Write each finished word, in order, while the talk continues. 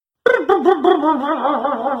It's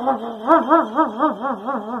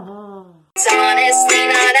honestly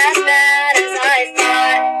not as bad as I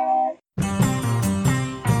thought.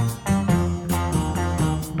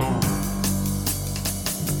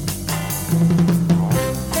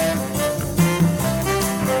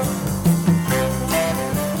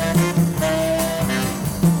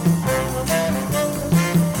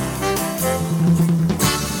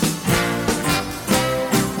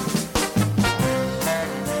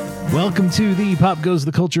 Welcome to the Pop Goes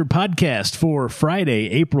the Culture podcast for Friday,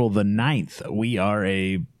 April the 9th. We are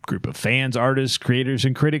a group of fans, artists, creators,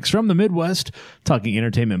 and critics from the Midwest talking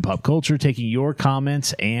entertainment and pop culture, taking your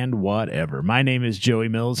comments and whatever. My name is Joey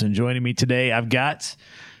Mills, and joining me today, I've got...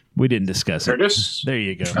 We didn't discuss Curtis. it. There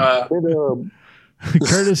you go.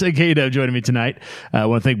 Curtis and K-Dub joining me tonight. I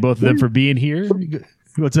want to thank both of them for being here.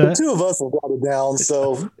 What's that? The two of us will got it down,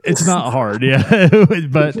 so... It's not hard, yeah.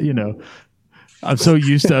 But, you know... I'm so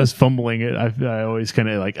used to us fumbling it. I always kind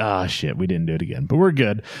of like, shit, we didn't do it again. But we're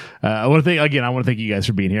good. I want to thank you guys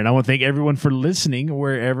for being here. And I want to thank everyone for listening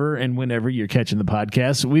wherever and whenever you're catching the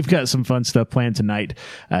podcast. We've got some fun stuff planned tonight.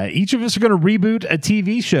 Each of us are going to reboot a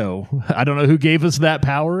TV show. I don't know who gave us that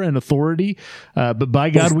power and authority, but by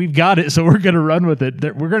God, we've got it. So we're going to run with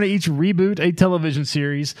it. We're going to each reboot a television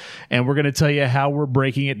series, and we're going to tell you how we're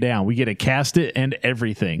breaking it down. We get to cast it and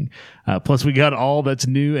everything. Plus, we got all that's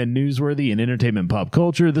new and newsworthy in entertainment and pop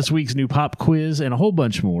culture, this week's new pop quiz, and a whole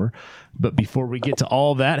bunch more. But before we get to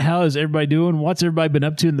all that, how is everybody doing? What's everybody been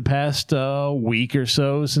up to in the past week or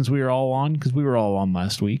so since we were all on? Because we were all on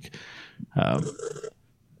last week.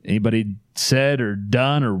 Anybody said or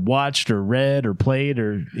done or watched or read or played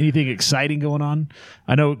or anything exciting going on?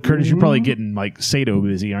 I know, Curtis, you're probably getting like Sato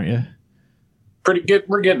busy, aren't you? Pretty good.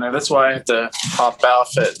 We're getting there. That's why I have to hop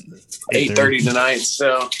off at 8:30 tonight.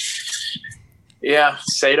 So, yeah,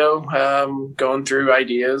 Sato, going through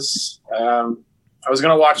ideas. I was going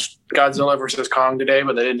to watch Godzilla versus Kong today,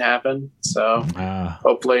 but that didn't happen. So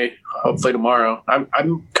hopefully tomorrow.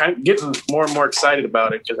 I'm kind of getting more and more excited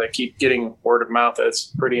about it because I keep getting word of mouth that it's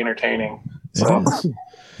pretty entertaining. So.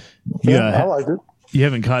 I liked it. You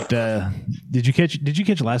haven't caught? Did you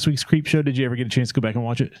catch last week's Creep Show? Did you ever get a chance to go back and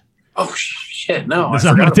watch it? Oh shit! No, so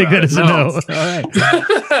I'm going to take that as a no. All right.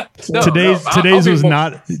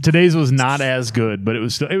 Today's was not as good, but it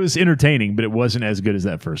was entertaining, but it wasn't as good as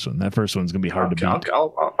that first one. That first one's going to be hard to beat.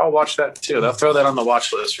 I'll watch that too. I'll throw that on the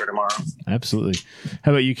watch list for tomorrow. Absolutely.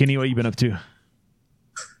 How about you, Kenny? What you been up to?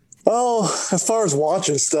 Oh, as far as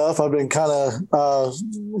watching stuff, I've been kind of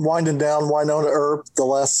winding down Wynonna Earp. The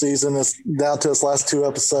last season is down to its last 2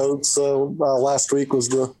 episodes. So last week was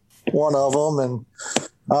the one of them, and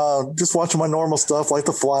just watching my normal stuff like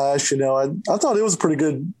The Flash. You know, I thought it was pretty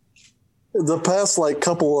good. The past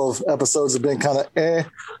couple of episodes have been kind of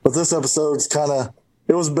but this episode's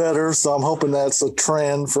it was better. So I'm hoping that's a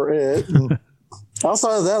trend for it. And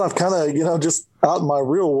outside of that, I've kind of, just out in my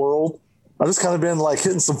real world, I've just kind of been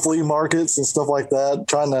hitting some flea markets and stuff like that,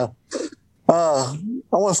 trying to, I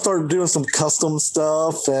want to start doing some custom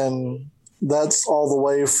stuff. And that's all the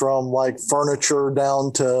way from furniture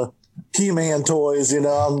down to He-Man toys.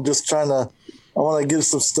 I'm just I want to get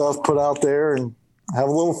some stuff put out there and have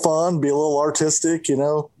a little fun, be a little artistic, do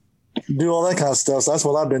all that kind of stuff. So that's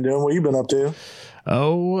what I've been doing. What you been up to?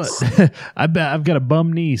 Oh, I've got a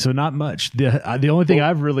bum knee, so not much. The only thing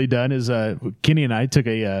I've really done is Kenny and I took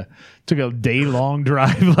a day-long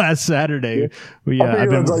drive last Saturday.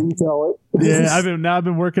 I've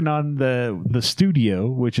been working on the studio,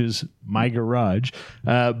 which is my garage.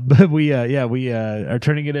 But we are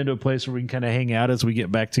turning it into a place where we can kind of hang out as we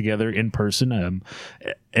get back together in person.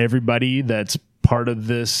 Everybody that's part of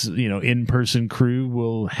this, in-person crew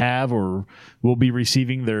will be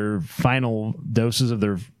receiving their final doses of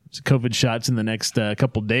their COVID shots in the next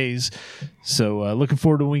couple days. So looking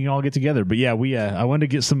forward to when we can all get together. But yeah, I wanted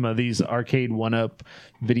to get some of these Arcade 1-Up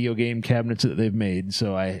video game cabinets that they've made.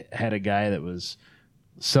 So I had a guy that was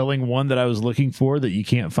selling one that I was looking for that you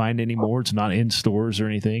can't find anymore. It's not in stores or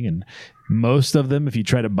anything. And most of them, if you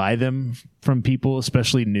try to buy them from people,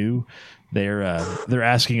 especially new, they're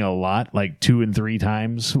asking a lot, 2 and 3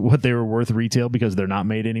 times what they were worth retail because they're not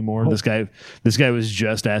made anymore. This guy was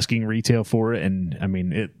just asking retail for it, and I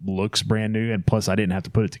mean it looks brand new, and plus I didn't have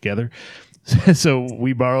to put it together. So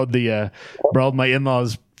we borrowed my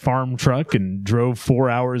in-laws' farm truck and drove 4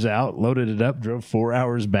 hours out, loaded it up, drove 4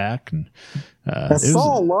 hours back, and I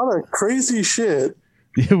saw a lot of crazy shit.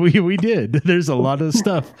 Yeah, we did. There's a lot of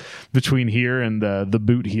stuff between here and the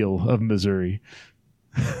boot heel of Missouri.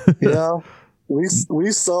 Yeah,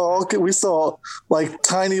 we saw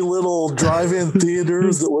tiny little drive-in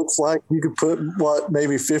theaters that looks like you could put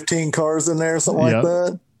maybe 15 cars in there, something like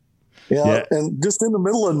that. Yeah, and just in the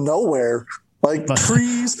middle of nowhere, like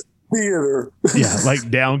trees, theater. Yeah, like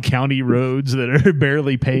down county roads that are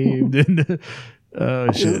barely paved, and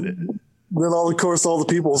oh shit. Then of course all the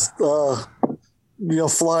people,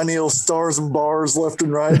 flying stars and bars left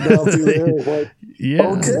and right down through there. Like, yeah,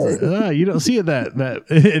 okay. You don't see it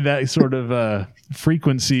that sort of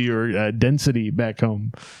frequency or density back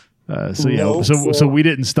home. So we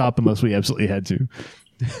didn't stop unless we absolutely had to.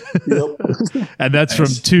 Yep. And that's from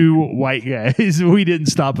two white guys. We didn't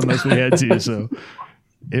stop unless we had to. So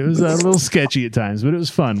it was a little sketchy at times, but it was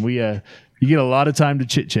fun. You get a lot of time to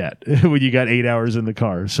chit chat when you got 8 hours in the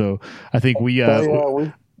car. So I think we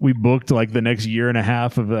booked like the next year and a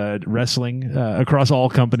half of wrestling across all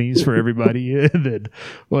companies for everybody. And then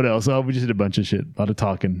what else? Oh, we just did a bunch of shit, a lot of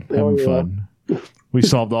talking, having fun. We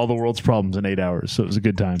solved all the world's problems in 8 hours, so it was a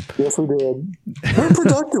good time. Yes, we did. We're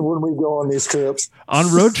productive when we go on these trips. On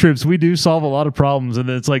road trips, we do solve a lot of problems, and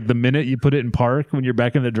then it's like the minute you put it in park, when you're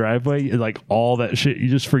back in the driveway, it's like all that shit, you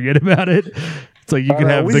just forget about it. It's like you can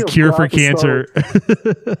have the cure for cancer.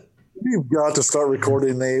 You've got to start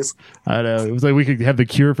recording these. I know. It was like we could have the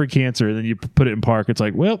cure for cancer, and then you put it in park. It's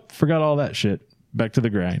like, well, forgot all that shit. Back to the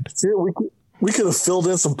grind. See, we could have filled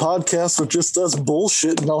in some podcasts with just us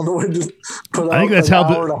bullshitting on the way to put out an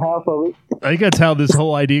hour and a half of it. I think that's how this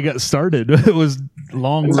whole idea got started. It was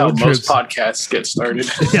long That's road how trips. most podcasts get started.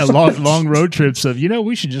 Yeah, long road trips of,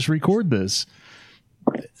 we should just record this.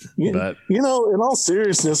 But in all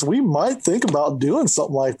seriousness, we might think about doing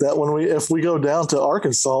something like that if we go down to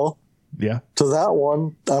Arkansas. Yeah. To that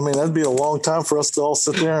one. I mean, that'd be a long time for us to all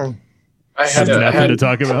sit there and I had nothing to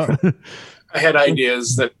talk about. I had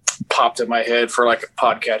ideas that popped in my head for like a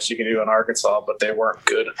podcast you can do in Arkansas, but they weren't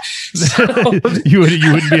good. So, you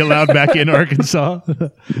wouldn't be allowed back in Arkansas.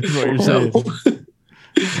 Is what you're saying.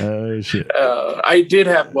 Oh shit. I did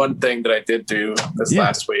have one thing that I did do this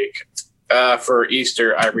last week. For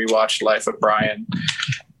Easter, I rewatched Life of Brian,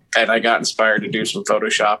 and I got inspired to do some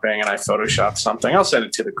photoshopping, and I photoshopped something. I'll send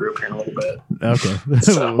it to the group here in a little bit. Okay.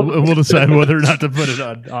 We'll decide whether or not to put it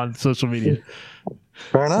on social media.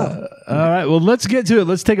 Fair enough. All right. Well, let's get to it.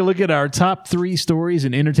 Let's take a look at our top 3 stories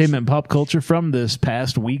in entertainment and pop culture from this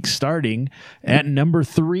past week, starting at number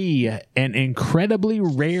 3, an incredibly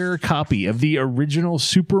rare copy of the original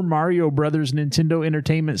Super Mario Brothers Nintendo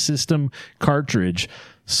Entertainment System cartridge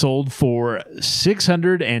sold for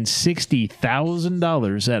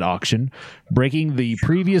 $660,000 at auction, breaking the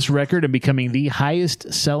previous record and becoming the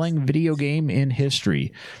highest-selling video game in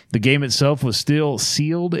history. The game itself was still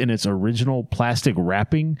sealed in its original plastic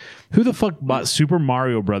wrapping. Who the fuck bought Super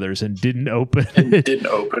Mario Brothers and didn't open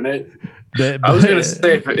it? I was going to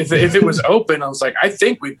say, if it was open, I was like, I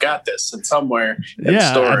think we've got this in somewhere in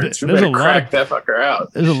storage. We better crack that fucker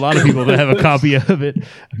out. There's a lot of people that have a copy of it.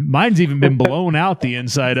 Mine's even been blown out the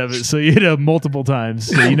inside of it, so multiple times.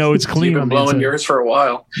 So it's clean. You've been blowing yours for a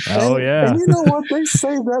while. Oh, yeah. And you know what? They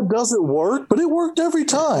say that doesn't work, but it worked every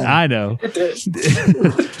time. I know. It did.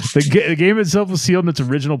 The game itself was sealed in its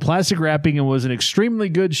original plastic wrapping and was in extremely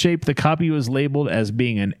good shape. The copy was labeled as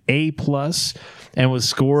being an A+ and was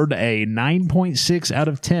scored a 9.6 out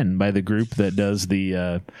of 10 by the group that does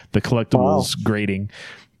the collectibles grading.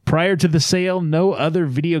 Prior to the sale, no other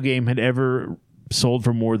video game had ever sold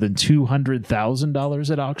for more than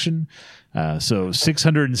 $200,000 at auction. So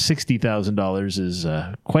 $660,000 is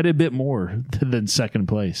quite a bit more than second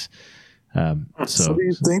place. So do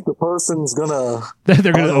you think the person's gonna?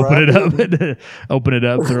 They're gonna open it up, open it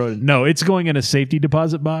up, throw it. No, it's going in a safety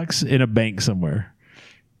deposit box in a bank somewhere.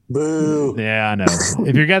 Boo. Yeah, I know.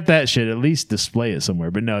 If you got that shit, at least display it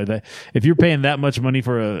somewhere. But no, if you're paying that much money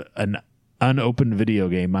for an unopened video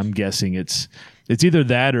game, I'm guessing it's either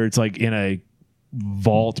that or it's like in a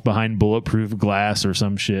vault behind bulletproof glass or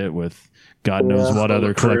some shit with God knows what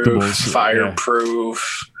other collectibles.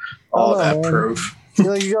 Fireproof, all that proof. You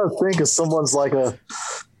got to think if someone's like a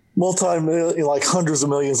multi-million, like hundreds of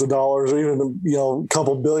millions of dollars, or even a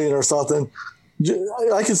couple billion or something.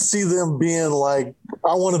 I could see them being like,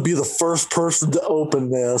 I want to be the first person to open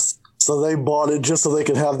this. So they bought it just so they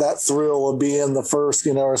could have that thrill of being the first,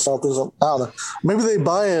 or something. So, I don't know. Maybe they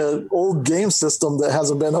buy an old game system that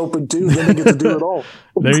hasn't been opened too. Then they get to do it all.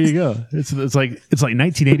 There you go. It's like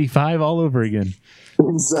 1985 all over again.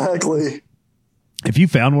 Exactly. If you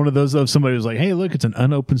found one of those, though, somebody was like, "Hey, look, it's an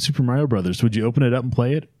unopened Super Mario Brothers," would you open it up and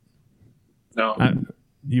play it? No.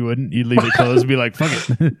 You wouldn't. You'd leave it closed and be like, "Fuck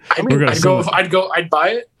it." I'd buy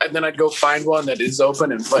it, and then I'd go find one that is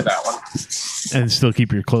open and play that one, and still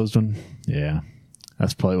keep your closed one. Yeah,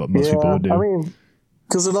 that's probably what most people would do. I mean,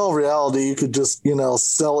 because in all reality, you could just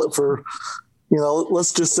sell it for,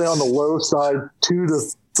 let's just say on the low side, $2,000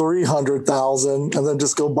 to $300,000 and then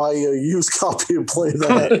just go buy you a used copy and play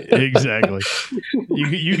that. Exactly.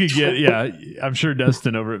 You could get, I'm sure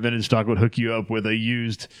Dustin over at Vintage Stock would hook you up with a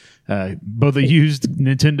used, both a used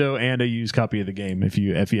Nintendo and a used copy of the game if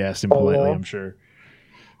you asked him politely. I'm sure.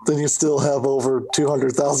 Then you still have over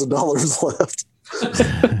 $200,000 left.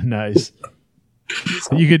 Nice.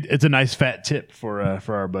 It's a nice fat tip for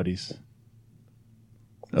our buddies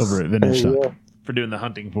over at Vintage Stock for doing the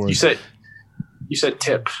hunting for us. You said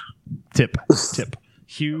tip. Tip.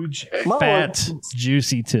 Huge, fat,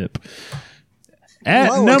 juicy tip.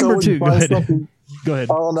 At number 2, go ahead. Go ahead.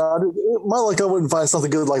 Oh no! My luck, I wouldn't find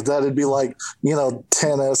something good like that. It'd be like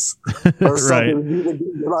tennis or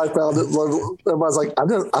something. Right. I found it. Everybody's like, I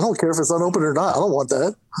don't care if it's unopened or not. I don't want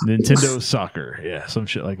that. Nintendo Soccer, some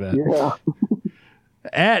shit like that. Yeah.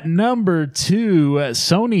 At number 2,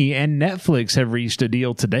 Sony and Netflix have reached a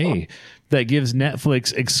deal today that gives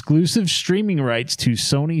Netflix exclusive streaming rights to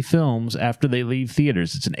Sony films after they leave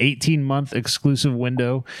theaters. It's an 18-month exclusive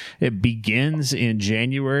window. It begins in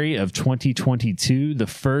January of 2022. The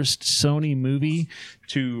first Sony movie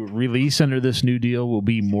to release under this new deal will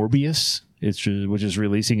be Morbius, which is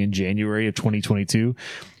releasing in January of 2022,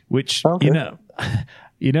 which,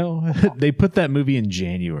 they put that movie in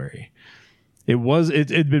January.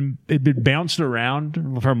 It'd been bounced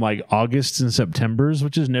around from like August and Septembers,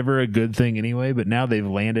 which is never a good thing anyway. But now they've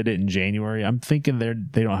landed it in January. I'm thinking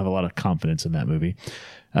they don't have a lot of confidence in that movie.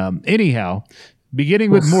 Anyhow,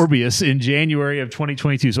 beginning with Morbius in January of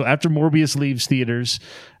 2022. So after Morbius leaves theaters,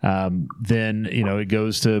 then it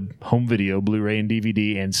goes to home video, Blu-ray and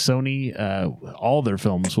DVD, and Sony. All their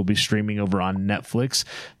films will be streaming over on Netflix.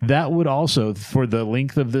 That would also, for the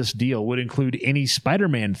length of this deal, would include any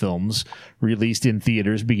Spider-Man films released in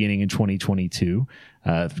theaters beginning in 2022.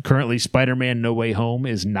 Currently, Spider-Man No Way Home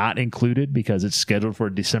is not included because it's scheduled for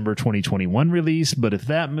a December 2021 release. But if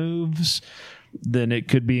that moves, then it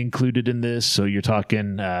could be included in this. So you're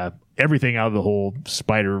talking everything out of the whole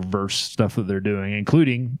Spider-Verse stuff that they're doing,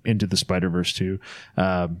 including Into the Spider-Verse 2.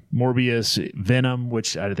 Morbius, Venom,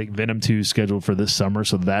 which I think Venom 2 is scheduled for this summer,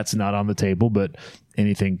 so that's not on the table, but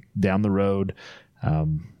anything down the road.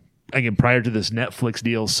 Again, prior to this Netflix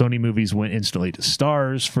deal, Sony movies went instantly to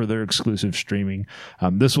Starz for their exclusive streaming.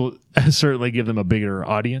 This will certainly give them a bigger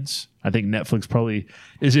audience. I think Netflix probably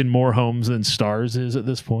is in more homes than Starz is at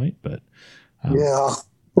this point, but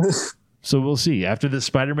so we'll see. After this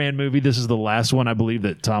Spider-Man movie, this is the last one I believe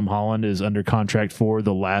that Tom Holland is under contract for,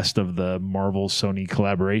 the last of the Marvel-Sony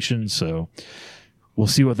collaborations. So we'll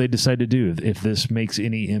see what they decide to do, if this makes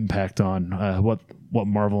any impact on what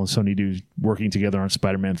Marvel and Sony do working together on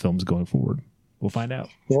Spider-Man films going forward. We'll find out.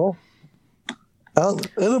 Yeah.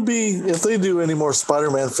 It'll be, if they do any more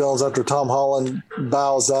Spider-Man films after Tom Holland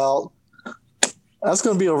bows out, that's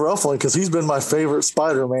going to be a rough one because he's been my favorite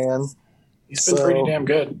Spider-Man. He's been pretty damn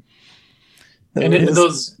good. And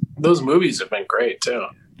those movies have been great too.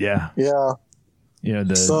 Yeah. Yeah.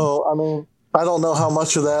 So, I mean, I don't know how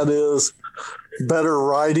much of that is better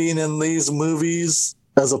writing in these movies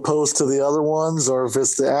as opposed to the other ones, or if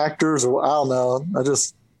it's the actors, or I don't know.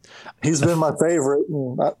 He's been my favorite.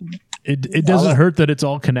 It doesn't hurt that it's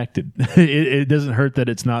all connected. It doesn't hurt that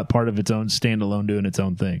it's not part of its own standalone doing its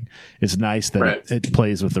own thing. It's nice that it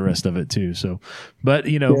plays with the rest of it too. So, but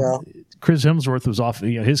Chris Hemsworth was off.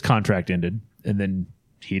 His contract ended, and then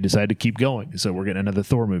he decided to keep going. So we're getting another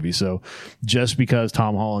Thor movie. So just because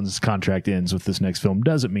Tom Holland's contract ends with this next film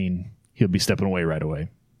doesn't mean he'll be stepping away right away.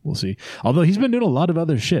 We'll see. Although he's been doing a lot of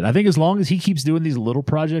other shit. I think as long as he keeps doing these little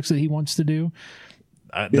projects that he wants to do,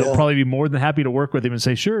 they'll probably be more than happy to work with him and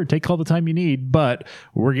say, sure, take all the time you need, but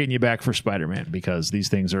we're getting you back for Spider-Man because these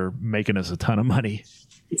things are making us a ton of money.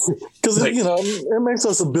 Because it makes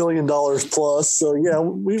us $1 billion plus. So yeah,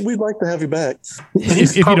 we'd like to have you back.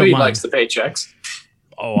 If probably you don't mind. likes the paychecks.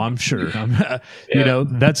 Oh, I'm sure.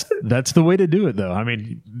 That's the way to do it, though. I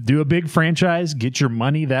mean, do a big franchise, get your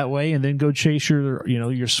money that way, and then go chase your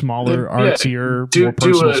smaller, artsier, more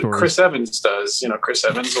personal do stories. Chris Evans does. Chris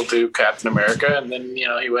Evans will do Captain America, and then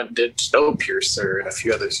he went and did Snowpiercer and a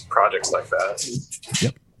few other projects like that.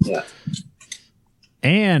 Yep. Yeah.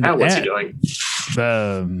 And what's he doing?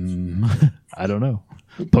 I don't know.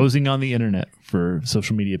 Posing on the internet for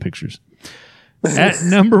social media pictures. At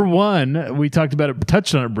number 1, we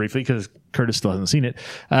touched on it briefly because Curtis still hasn't seen it.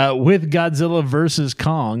 With Godzilla vs.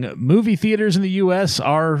 Kong, movie theaters in the U.S.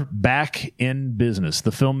 are back in business.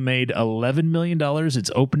 The film made $11 million its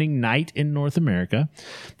opening night in North America,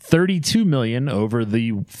 $32 million over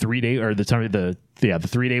the 3 day or the time of the the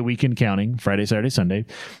 3-day weekend counting, Friday, Saturday, Sunday.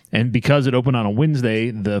 And because it opened on a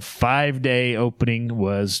Wednesday, the 5-day opening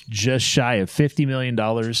was just shy of $50 million.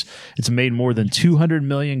 It's made more than $200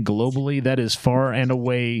 million globally. That is far and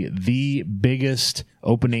away the biggest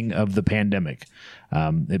opening of the pandemic.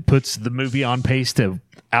 It puts the movie on pace to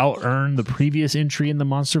out-earn the previous entry in the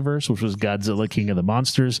MonsterVerse, which was Godzilla King of the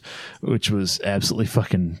Monsters, which was absolutely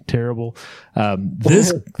fucking terrible.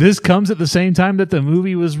 This comes at the same time that the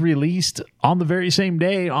movie was released on the very same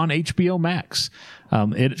day on HBO Max.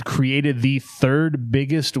 It created the third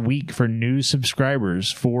biggest week for new subscribers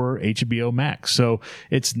for HBO Max. So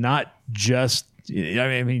it's not just,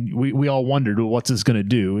 I mean, we all wondered, well, what's this going to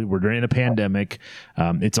do? We're in a pandemic.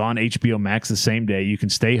 It's on HBO Max the same day. You can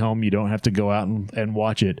stay home. You don't have to go out and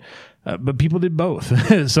watch it. But people did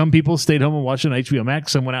both. Some people stayed home and watched it on HBO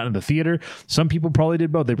Max. Some went out in the theater. Some people probably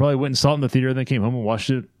did both. They probably went and saw it in the theater and then came home and watched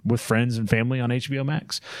it with friends and family on HBO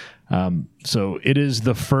Max. So it is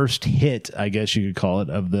the first hit, I guess you could call it,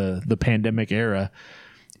 of the pandemic era.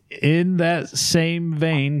 In that same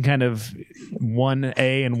vein, kind of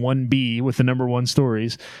 1A and 1B with the number one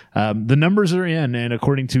stories, the numbers are in, and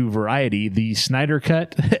according to Variety, the Snyder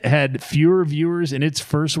Cut had fewer viewers in its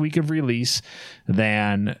first week of release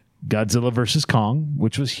than Godzilla vs. Kong,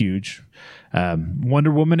 which was huge.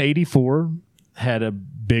 Wonder Woman 84 had a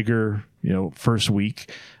bigger, first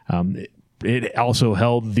week. It also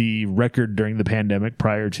held the record during the pandemic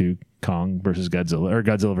prior to Kong versus Godzilla, or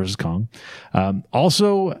Godzilla versus Kong.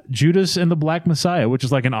 Also, Judas and the Black Messiah, which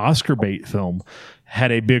is like an Oscar bait film,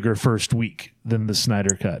 had a bigger first week than the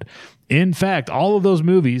Snyder Cut. In fact, all of those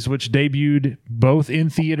movies, which debuted both in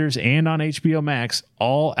theaters and on HBO Max,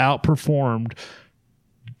 all outperformed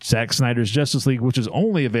Zack Snyder's Justice League, which is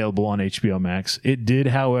only available on HBO Max. It did,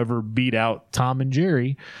 however, beat out Tom and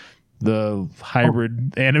Jerry, the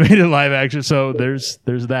hybrid animated live action. So there's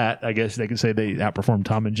that. I guess they can say they outperformed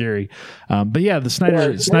Tom and Jerry. But yeah, the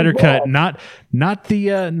Snyder Cut, not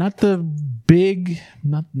the big,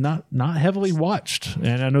 not heavily watched.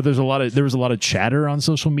 And I know there was a lot of chatter on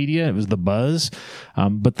social media. It was the buzz,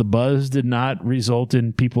 but the buzz did not result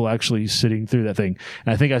in people actually sitting through that thing.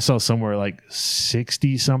 And I think I saw somewhere like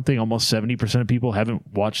 60 something, almost 70% of people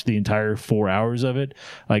haven't watched the entire 4 hours of it.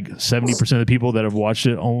 Like 70% of the people that have watched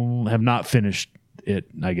it have not finished it,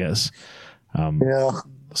 I guess. Yeah.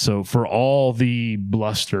 So for all the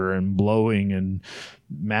bluster and blowing and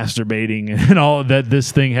masturbating and all that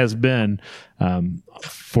this thing has been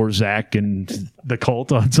for Zach and the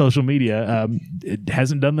cult on social media, it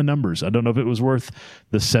hasn't done the numbers. I don't know if it was worth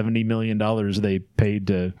the $70 million they paid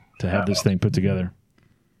to have this thing put together.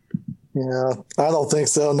 Yeah, I don't think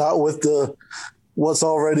so. Not with what's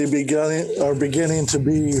already beginning to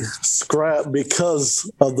be scrapped because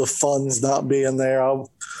of the funds not being there.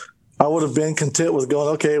 I would have been content with going,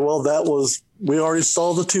 okay, well, we already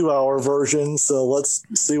saw the 2-hour version, so let's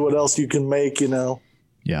see what else you can make,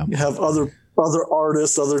 Yeah. You have other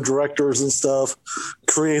artists, other directors and stuff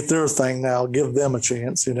create their thing now, give them a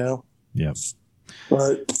chance, Yeah.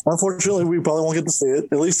 But unfortunately, we probably won't get to see it,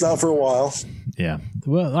 at least not for a while. Yeah.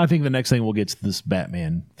 Well, I think the next thing we'll get to this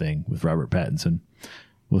Batman thing with Robert Pattinson.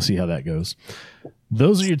 We'll see how that goes.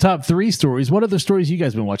 Those are your top 3 stories. What other stories you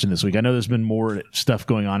guys been watching this week? I know there's been more stuff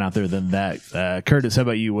going on out there than that. Curtis, how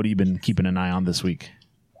about you? What have you been keeping an eye on this week?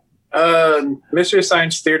 Mystery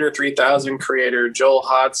Science Theater 3000 creator Joel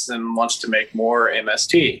Hodgson wants to make more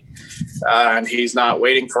MST. And he's not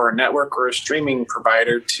waiting for a network or a streaming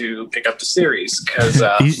provider to pick up the series. Because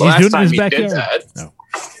he's last time he backyard. did that, No.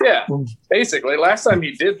 yeah, basically, last time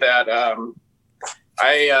he did that,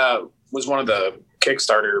 I was one of the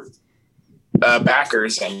Kickstarter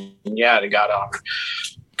backers, and yeah, they got on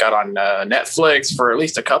Netflix for at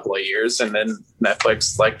least a couple of years, and then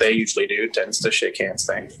Netflix, like they usually do, tends to shit can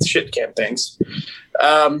things.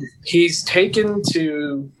 He's taken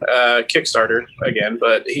to Kickstarter again,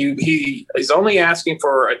 but he's only asking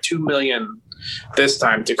for a $2 million this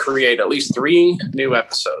time to create at least 3 new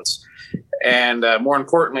episodes, and more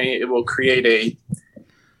importantly, it will create a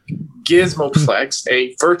Gizmoplex,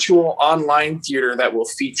 a virtual online theater that will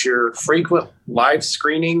feature frequent live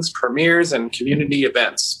screenings, premieres, and community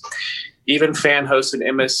events. Even fan-hosted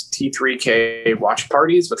MST3K watch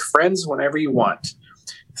parties with friends whenever you want.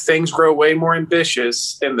 Things grow way more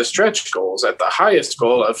ambitious in the stretch goals. At the highest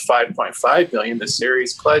goal of $5.5 million, the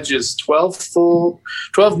series pledges 12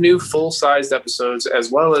 new full-sized episodes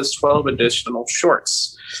as well as 12 additional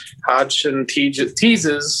shorts. Hodgson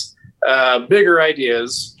teases bigger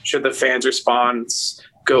ideas should the fans' response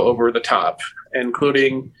go over the top,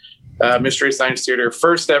 including Mystery Science Theater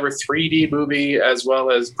first ever 3D movie, as well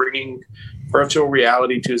as bringing virtual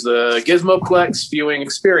reality to the Gizmoplex viewing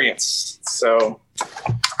experience. So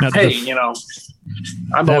Now, hey,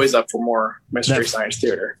 I'm always up for more Mystery that- Science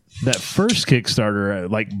Theater. that first Kickstarter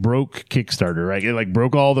broke Kickstarter, right? It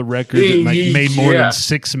broke all the records. It made more than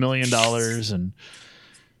 $6 million, and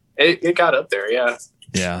it got up there, yeah.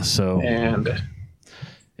 Yeah, so And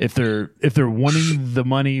if they're wanting the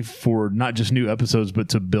money for not just new episodes, but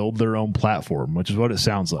to build their own platform, which is what it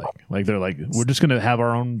sounds like. Like they're like, we're just gonna have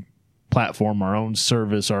our own platform, our own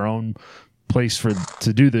service, our own place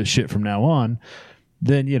to do this shit from now on.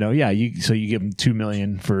 Then you give them $2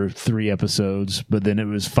 million for 3 episodes, but then it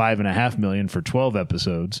was $5.5 million for 12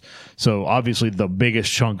 episodes. So obviously the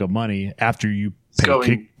biggest chunk of money after you pay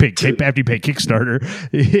Kickstarter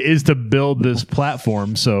is to build this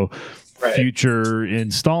platform. So future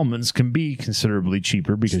installments can be considerably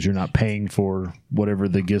cheaper because you're not paying for whatever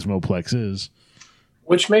the Gizmoplex is.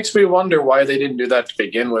 Which makes me wonder why they didn't do that to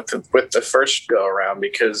begin with the first go around,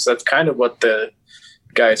 because that's kind of what the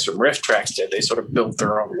guys from Rift Tracks did. They sort of built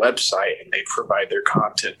their own website and they provide their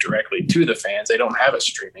content directly to the fans. They don't have a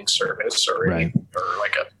streaming service or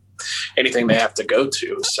anything they have to go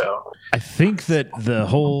to. So I think that the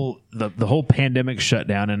whole pandemic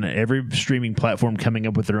shutdown and every streaming platform coming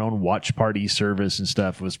up with their own watch party service and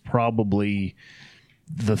stuff was probably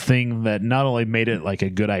the thing that not only made it like a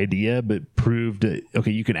good idea, but proved that,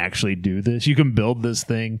 okay, you can actually do this. You can build this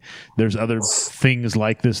thing. There's other things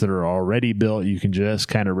like this that are already built. You can just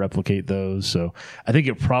kind of replicate those. So I think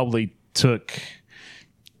it probably took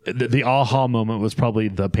the aha moment was probably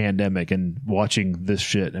the pandemic and watching this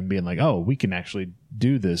shit and being like, oh, we can actually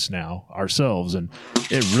do this now ourselves. And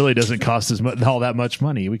it really doesn't cost us all that much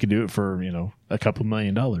money. We can do it for, a couple $1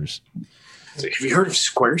 million. Have you heard of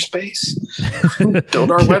Squarespace?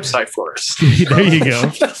 Build our website for us. There you go.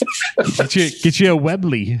 Get you a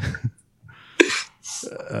Weebly.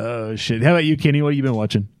 Oh shit! How about you, Kenny? What have you been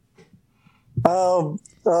watching?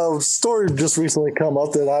 Story just recently come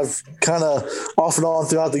up that I've kind of off and on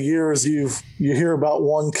throughout the years. You hear about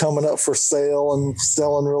one coming up for sale and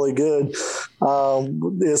selling really good.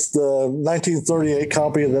 It's the 1938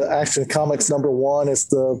 copy of the Action Comics #1. It's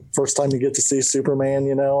the first time you get to see Superman,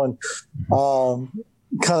 and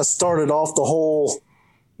kind of started off the whole,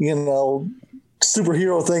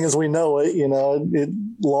 superhero thing as we know it. It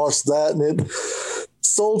launched that and it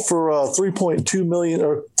sold for $3.2 million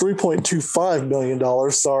or $3.25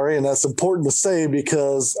 million. Sorry, and that's important to say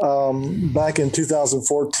because back in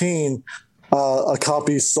 2014, a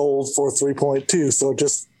copy sold for 3.2, so it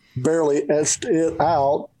just barely edged it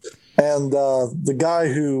out. And the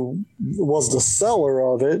guy who was the seller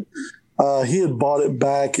of it, he had bought it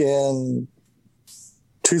back in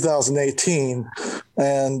 2018,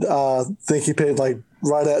 and I think he paid like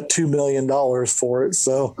right at $2 million for it.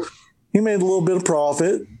 So he made a little bit of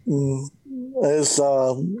profit. And there's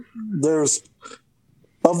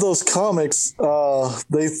of those comics,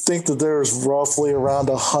 they think that there's roughly around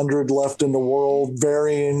 100 left in the world,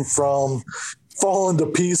 varying from falling to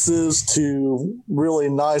pieces to really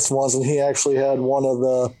nice ones. And he actually had one of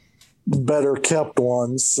the better kept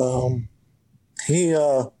ones. He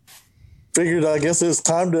figured, I guess it's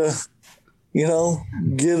time to, get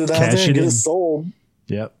it out there and get it sold.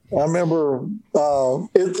 Yep. I remember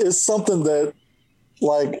it's something that,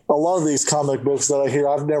 like a lot of these comic books that I hear,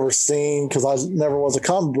 I've never seen because I never was a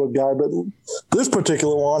comic book guy. But this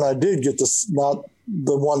particular one, I did get this, not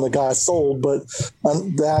the one the guy sold, but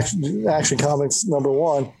the Action Comics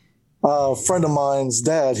 #1. A friend of mine's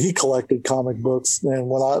dad, he collected comic books. And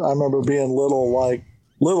when I remember being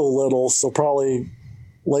little, so probably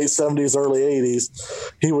late 70s, early 80s,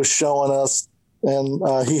 he was showing us. And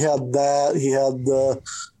he had that. He had the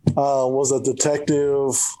was a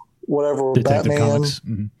Detective Batman. Comics.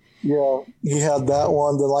 Mm-hmm. Yeah, he had that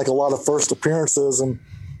one. Then like a lot of first appearances, and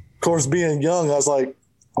of course, being young, I was like,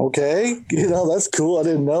 okay, that's cool. I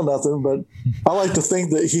didn't know nothing, but I like to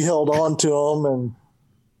think that he held on to them. And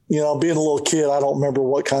being a little kid, I don't remember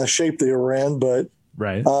what kind of shape they were in, but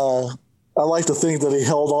right. I like to think that he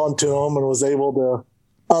held on to them and was able to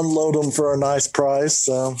unload them for a nice price.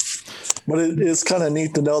 But it's kind of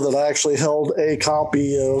neat to know that I actually held a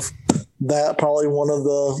copy of that, probably one of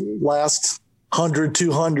the last 100,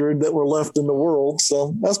 200 that were left in the world.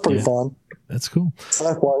 So that's pretty fun. That's cool. So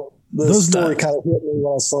that's why the story kind of hit me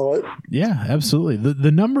when I saw it. Yeah, absolutely.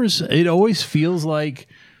 The numbers, it always feels like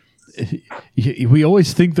we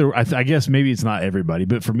always think they're, I guess maybe it's not everybody,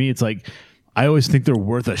 but for me, it's like, I always think they're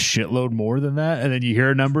worth a shitload more than that. And then you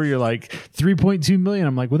hear a number, you're like 3.2 million.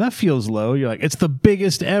 I'm like, well, that feels low. You're like, it's the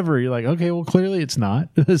biggest ever. You're like, okay, well, clearly it's not.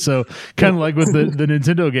 So kind of like with the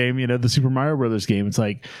Nintendo game, the Super Mario Brothers game, it's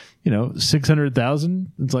like,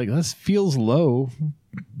 600,000. It's like, that feels low,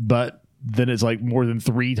 but then it's like more than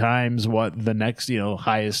 3 times what the next,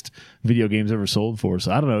 highest video games ever sold for.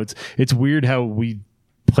 So I don't know. It's weird how we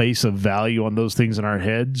place a value on those things in our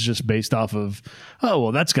heads just based off of, oh,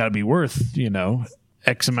 well, that's got to be worth,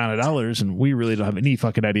 X amount of dollars. And we really don't have any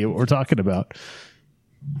fucking idea what we're talking about.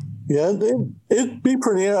 Yeah, it'd be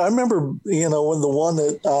pretty. I remember, when the one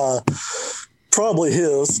that probably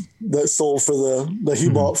his that sold for that he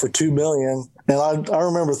bought for $2 million, and I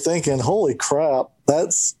remember thinking, holy crap,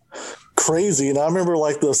 that's crazy. And I remember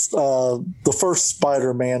like this, the first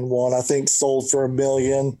Spider-Man one, I think sold for $1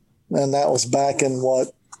 million, and that was back in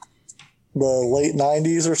the late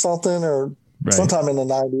 90s or something, or sometime in the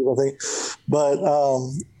 90s, I think. But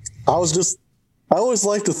I always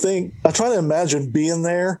like to think, I try to imagine being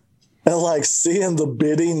there and like seeing the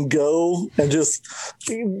bidding go, and just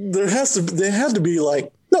they had to be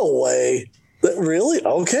like, no way. Really?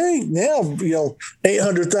 Okay. Yeah.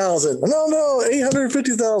 800,000. No,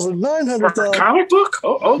 850,000, 900,000. Comic book?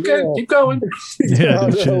 Oh, okay. Yeah. Keep going. Yeah.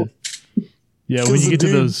 Yeah. When you get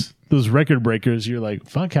to those record breakers, you're like,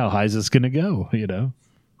 fuck, how high is this going to go?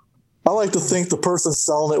 I like to think the person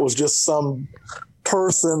selling it was just some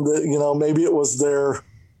person that, maybe it was their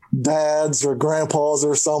dads or grandpas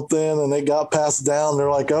or something, and they got passed down.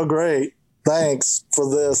 They're like, oh, great. Thanks for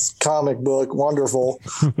this comic book. Wonderful.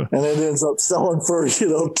 And it ends up selling for,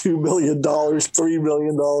 $2 million, $3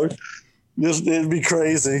 million. It'd be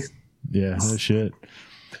crazy. Yeah, no shit.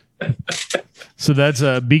 So that's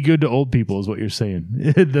be good to old people is what you're saying.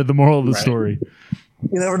 the moral of the story.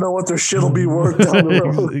 You never know what their shit will be worth down the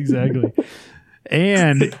road. Exactly.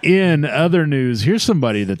 And in other news, here's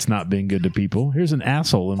somebody that's not being good to people. Here's an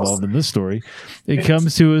asshole involved in this story. It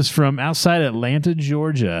comes to us from outside Atlanta,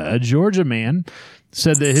 Georgia. A Georgia man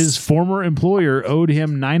said that his former employer owed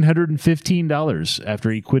him $915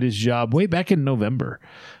 after he quit his job way back in November.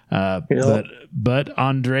 But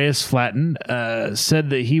Andreas Flatten said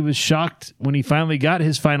that he was shocked when he finally got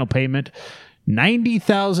his final payment,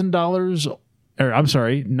 $90,000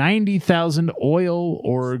 oil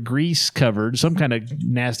or grease covered, some kind of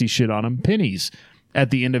nasty shit on him, pennies at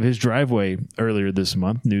the end of his driveway earlier this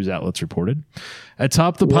month, news outlets reported.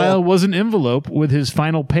 Atop the pile was an envelope with his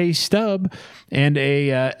final pay stub and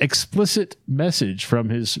a explicit message from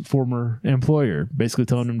his former employer, basically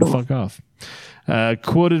telling him to fuck off.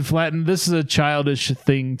 Quoted Flatten, "This is a childish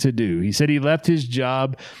thing to do." He said he left his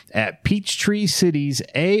job at Peachtree City's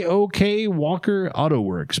A.O.K. Walker Auto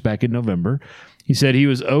Works back in November. He said he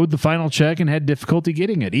was owed the final check and had difficulty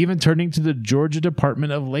getting it, even turning to the Georgia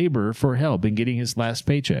Department of Labor for help in getting his last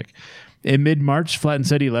paycheck. In mid-March, Flatten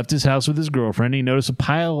said he left his house with his girlfriend. He noticed a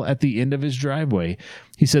pile at the end of his driveway.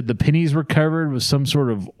 He said the pennies were covered with some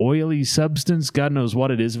sort of oily substance. God knows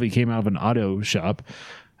what it is if he came out of an auto shop.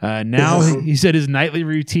 Now, he said his nightly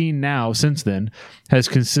routine since then, has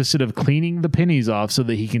consisted of cleaning the pennies off so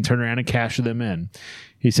that he can turn around and cash them in.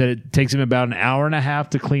 He said it takes him about an hour and a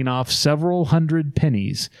half to clean off several hundred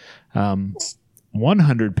pennies.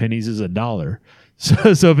 100 pennies is $1.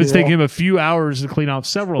 So if it's taking him a few hours to clean off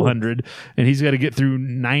several hundred, and he's got to get through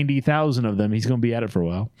 90,000 of them, he's going to be at it for a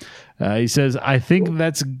while. He says, "I think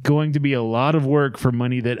that's going to be a lot of work for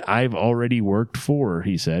money that I've already worked for,"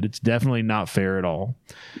 he said. "It's definitely not fair at all."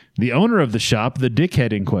 The owner of the shop, the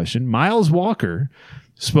dickhead in question, Miles Walker,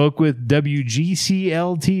 spoke with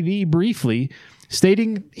WGCL-TV briefly,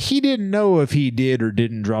 stating he didn't know if he did or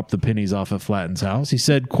didn't drop the pennies off at Flatten's house. He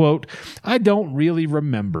said, quote, "I don't really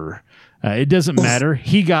remember. It doesn't matter.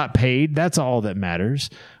 He got paid. That's all that matters."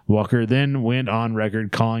 Walker then went on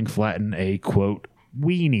record calling Flatten a, quote,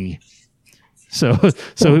 weenie.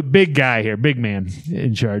 So big guy here, big man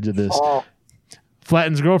in charge of this.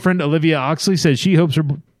 Flatten's girlfriend, Olivia Oxley, says she hopes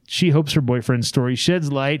her boyfriend's story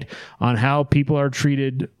sheds light on how people are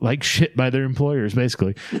treated like shit by their employers,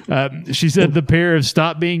 basically. She said the pair have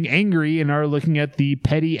stopped being angry and are looking at the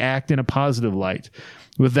petty act in a positive light.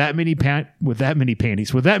 With that many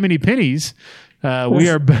pennies, we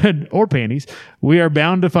are panties. We are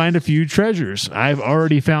bound to find a few treasures. I've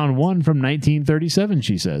already found one from 1937,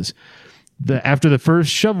 she says. After the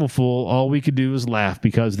first shovelful, all we could do was laugh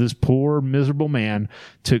because this poor, miserable man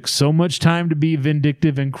took so much time to be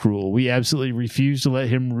vindictive and cruel. We absolutely refused to let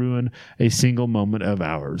him ruin a single moment of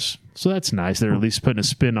ours. So that's nice. They're at least putting a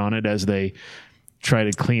spin on it as they try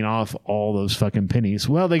to clean off all those fucking pennies.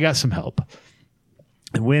 Well, they got some help.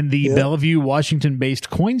 When the Bellevue, Washington-based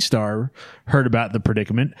Coinstar heard about the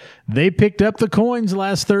predicament, they picked up the coins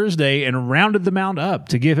last Thursday and rounded the amount up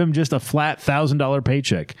to give him just a flat $1,000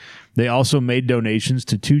 paycheck. They also made donations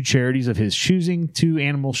to 2 charities of his choosing, 2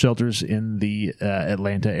 animal shelters in the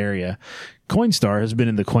Atlanta area. Coinstar has been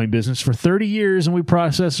in the coin business for 30 years, and we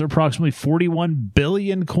process approximately 41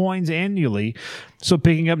 billion coins annually. So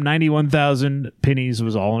picking up 91,000 pennies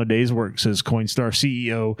was all in a day's work, says Coinstar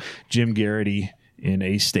CEO Jim Garrity in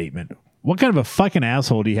a statement. What kind of a fucking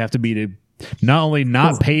asshole do you have to be to not only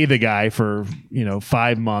not pay the guy for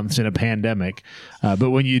 5 months in a pandemic,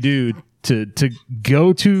 but when you do to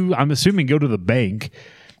go to, I'm assuming, go to the bank,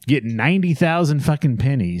 get 90,000 fucking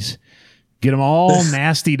pennies, get them all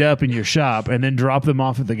nastied up in your shop, and then drop them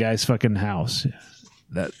off at the guy's fucking house.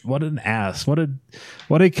 What an ass! What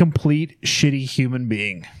a complete shitty human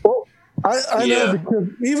being. I know, because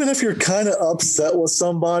even if you're kind of upset with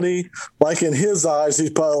somebody, like in his eyes,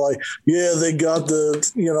 he's probably like, yeah, they got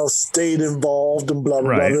the, state involved and blah,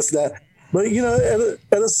 blah, blah, this, that. But,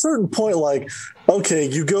 at a certain point, like, okay,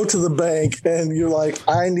 you go to the bank and you're like,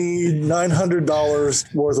 I need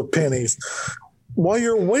 $900 worth of pennies. While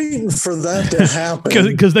you're waiting for that to happen.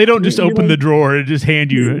 Because they don't just open the drawer and just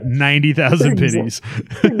hand you 90,000 pennies.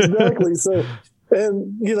 Exactly. So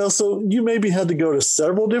you maybe had to go to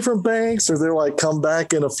several different banks, or they're like, come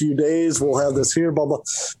back in a few days, we'll have this here, blah, blah.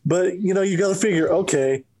 But, you got to figure,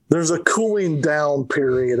 okay, there's a cooling down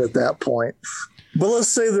period at that point. But let's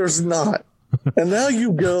say there's not. And now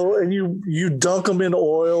you go and you dunk them in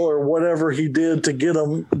oil or whatever he did to get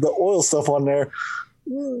them the oil stuff on there.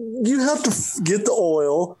 You have to get the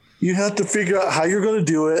oil. You have to figure out how you're going to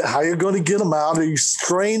do it, how you're going to get them out. Are you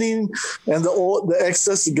straining and the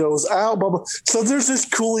excess goes out? Blah, blah. So there's this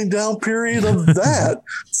cooling down period of that.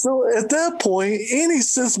 So at that point, any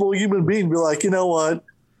sensible human being would be like, you know what?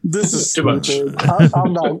 This is too much. I'm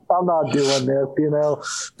not doing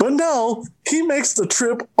this, But no, he makes the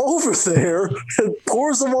trip over there and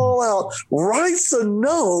pours them all out, writes a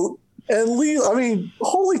note, and leave. I mean,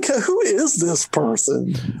 holy cow! Who is this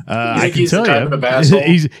person? I can tell you,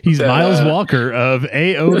 he's Miles Walker of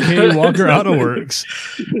AOK Walker Auto Works.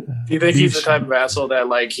 Do you think he's the type of asshole that,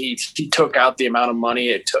 like, he took out the amount of money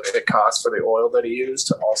it cost for the oil that he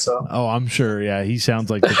used also? Oh, I'm sure. Yeah, he sounds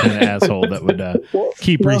like the kind of asshole that would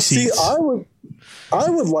keep receipts. See, I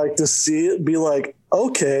would like to see it be like,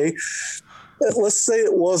 okay, let's say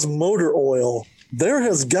it was motor oil. There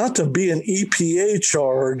has got to be an EPA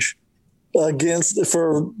charge he's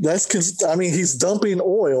dumping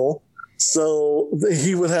oil, so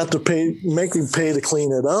he would have to make him pay to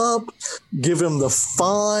clean it up, give him the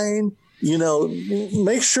fine,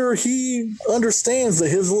 make sure he understands that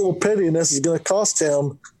his little pettiness is going to cost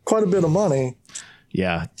him quite a bit of money.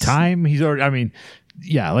 Yeah, time. He's already.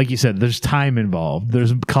 Like you said, there's time involved.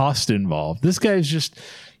 There's cost involved. This guy's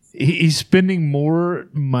he's spending more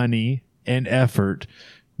money and effort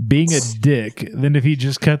being a dick than if he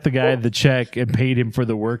just cut the guy the check and paid him for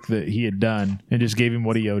the work that he had done and just gave him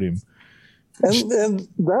what he owed him. And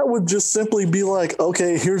that would just simply be like,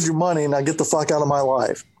 okay, here's your money, now get the fuck out of my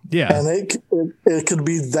life. Yeah. And it could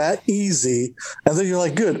be that easy. And then you're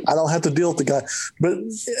like, good, I don't have to deal with the guy. But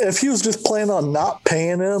if he was just planning on not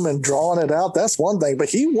paying him and drawing it out, that's one thing. But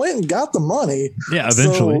he went and got the money. Yeah,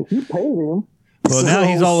 eventually. So he paid him. Well, now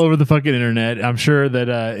he's all over the fucking internet. I'm sure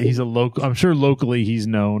that he's I'm sure locally he's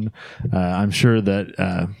known. I'm sure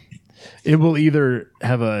that it will either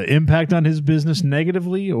have an impact on his business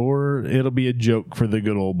negatively, or it'll be a joke for the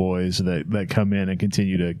good old boys that come in and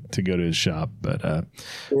continue to go to his shop. But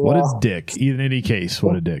what a dick! In any case,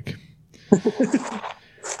 what a dick.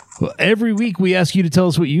 Well, every week we ask you to tell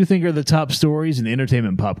us what you think are the top stories in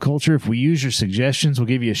entertainment pop culture. If we use your suggestions, we'll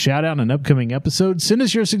give you a shout out in an upcoming episode. Send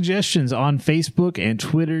us your suggestions on Facebook and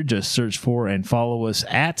Twitter. Just search for and follow us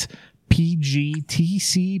at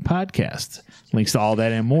PGTC Podcast. Links to all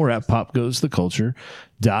that and more at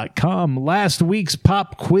popgoestheculture.com. Last week's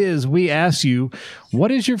pop quiz, we asked you,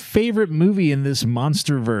 what is your favorite movie in this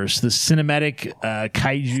monsterverse, the cinematic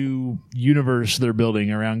kaiju universe they're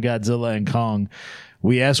building around Godzilla and Kong?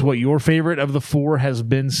 We asked what your favorite of the 4 has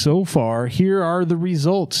been so far. Here are the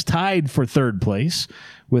results. Tied for third place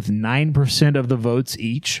with 9% of the votes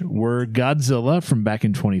each were Godzilla from back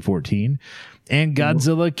in 2014 and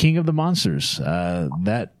Godzilla King of the Monsters.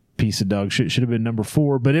 That piece of dog shit should have been number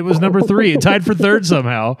 4, but it was number 3. It tied for third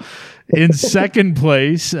somehow. In second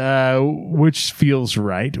place, which feels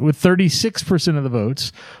right, with 36% of the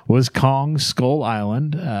votes, was Kong Skull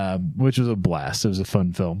Island, which was a blast. It was a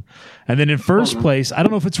fun film. And then in first place, I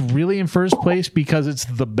don't know if it's really in first place because it's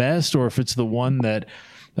the best or if it's the one that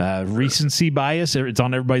recency bias. It's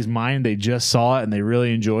on everybody's mind. They just saw it and they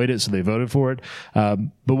really enjoyed it, so they voted for it.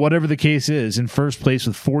 But whatever the case is, in first place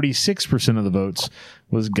with 46% of the votes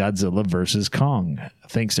was Godzilla vs. Kong.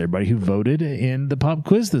 Thanks to everybody who voted in the pop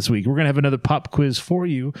quiz this week. We're going to have another pop quiz for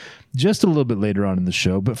you just a little bit later on in the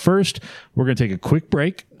show. But first, we're going to take a quick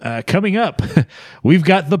break. Coming up, we've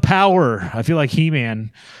got the power. I feel like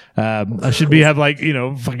He-Man. I should have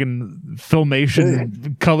fucking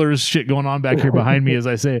filmation colors shit going on back here behind me as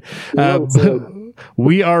I say it.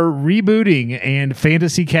 We are rebooting and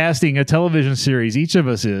fantasy casting a television series. Each of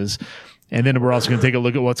us is. And then we're also going to take a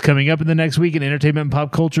look at what's coming up in the next week in entertainment and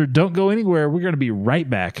pop culture. Don't go anywhere. We're going to be right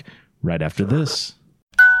back right after this.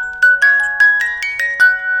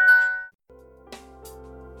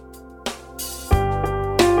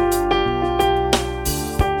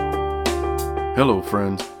 Hello,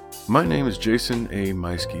 friends. My name is Jason A.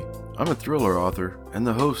 Meiske. I'm a thriller author and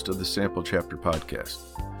the host of the Sample Chapter podcast.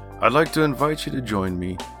 I'd like to invite you to join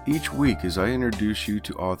me each week as I introduce you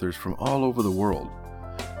to authors from all over the world.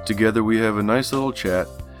 Together we have a nice little chat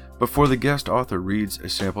before the guest author reads a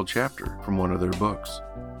sample chapter from one of their books.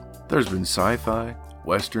 There's been sci-fi,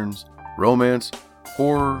 westerns, romance,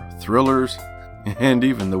 horror, thrillers, and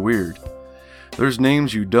even the weird. There's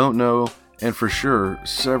names you don't know, and for sure,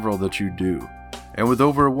 several that you do. And with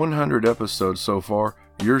over 100 episodes so far,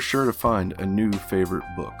 you're sure to find a new favorite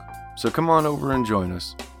book. So come on over and join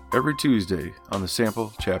us every Tuesday on the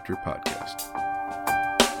Sample Chapter podcast.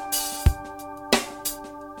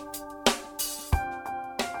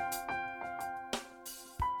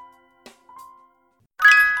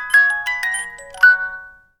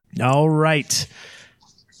 All right.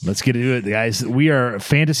 Let's get into it, guys. We are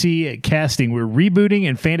fantasy casting. We're rebooting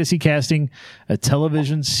and fantasy casting a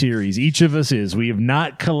television series. Each of us is. We have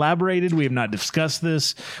not collaborated. We have not discussed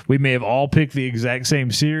this. We may have all picked the exact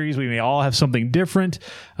same series. We may all have something different.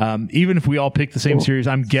 Even if we all pick the same series,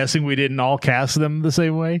 I'm guessing we didn't all cast them the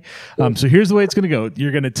same way. So here's the way it's going to go.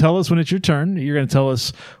 You're going to tell us when it's your turn. You're going to tell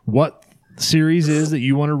us what series is that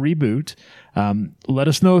you want to reboot. Let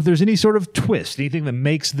us know if there's any sort of twist, anything that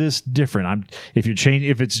makes this different. If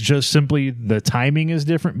it's just simply the timing is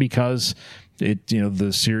different because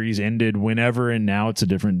the series ended whenever and now it's a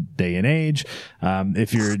different day and age.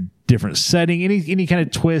 If you're a different setting, any kind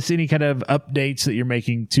of twist, any kind of updates that you're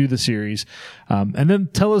making to the series, and then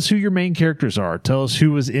tell us who your main characters are. Tell us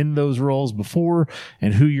who was in those roles before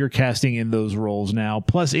and who you're casting in those roles now.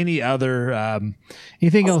 Plus any other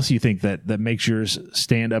anything else you think that makes yours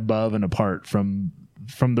stand above and apart from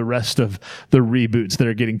the rest of the reboots that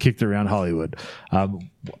are getting kicked around Hollywood.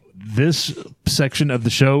 This section of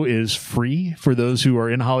the show is free for those who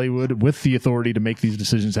are in Hollywood with the authority to make these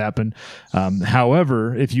decisions happen.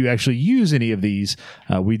 However, if you actually use any of these,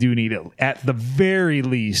 we do need, at the very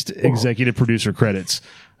least, executive producer credits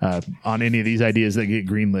on any of these ideas that get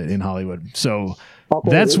greenlit in Hollywood. So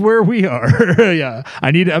that's where we are. Yeah,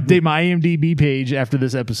 I need to update my IMDb page after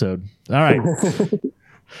this episode. All right.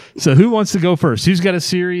 So who wants to go first? Who's got a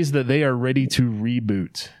series that they are ready to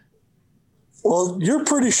reboot? Well, you're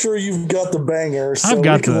pretty sure you've got the banger. So I've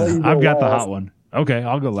got the hot one. Okay,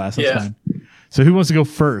 I'll go last. That's fine. So who wants to go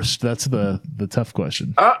first? That's the tough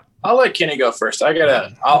question. I'll let Kenny go first.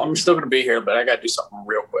 I'm still going to be here, but I got to do something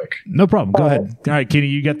real quick. No problem. Go ahead. All right, Kenny,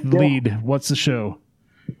 you got the lead. What's the show?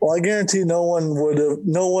 Well, I guarantee no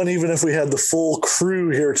one, even if we had the full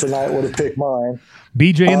crew here tonight, would have picked mine.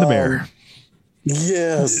 BJ and the Bear.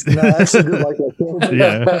 Yes, no, I actually did like that show.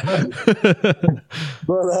 Yeah,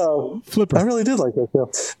 but Flipper. I really did like that show.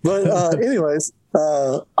 But anyways,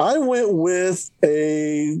 I went with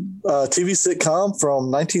a TV sitcom from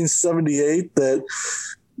 1978 that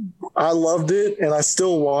I loved it, and I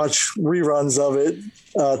still watch reruns of it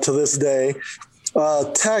to this day.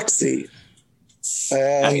 Taxi.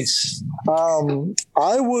 And Nice.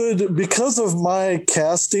 I would, because of my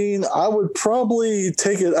casting, I would probably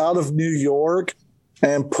take it out of New York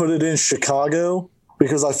and put it in Chicago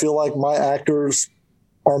because I feel like my actors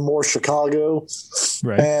are more Chicago.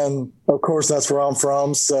 Right. And of course, that's where I'm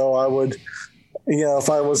from. So I would, if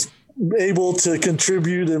I was able to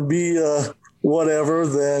contribute and be whatever,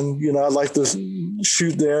 then, I'd like to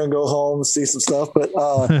shoot there and go home and see some stuff. But,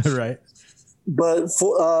 right. But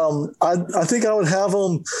I think I would have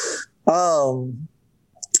them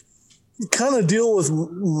kind of deal with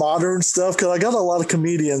modern stuff because I got a lot of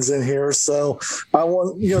comedians in here. So I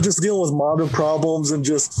want, just dealing with modern problems and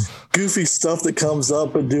just goofy stuff that comes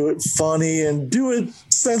up and do it funny and do it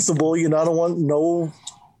sensible. I don't want no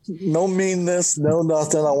no meanness, no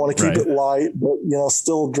nothing. I want to keep it light, but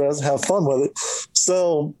still have fun with it.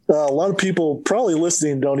 So a lot of people probably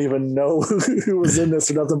listening don't even know who was in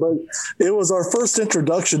this or nothing, but it was our first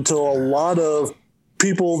introduction to a lot of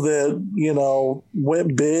people that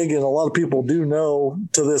went big, and a lot of people do know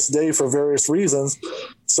to this day for various reasons.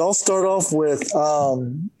 So I'll start off with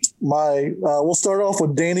we'll start off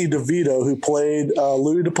with Danny DeVito, who played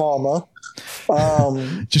Louis De Palma.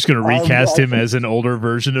 Just going to recast him as an older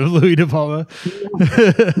version of Louis De Palma.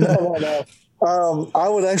 No. I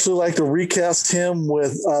would actually like to recast him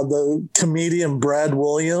with the comedian Brad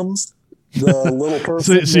Williams, the little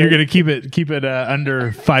person. So you're going to keep it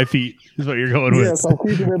under 5 feet is what you're going with. Yes, I'm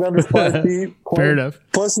keeping it under 5 feet. Fair enough.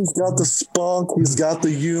 Plus, he's got the spunk, he's got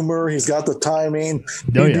the humor, he's got the timing.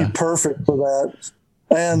 He'd be perfect for that.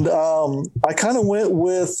 And I kind of went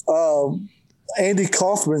with Andy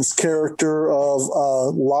Kaufman's character of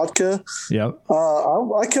Latka. Yep.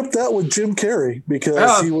 I kept that with Jim Carrey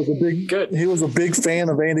because he was a big fan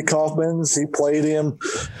of Andy Kaufman's. He played him,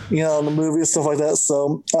 in the movie and stuff like that.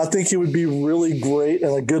 So I think he would be really great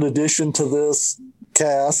and a good addition to this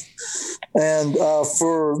cast. And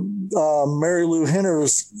for Mary Lou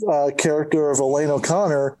Henner's character of Elaine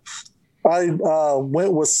O'Connor, I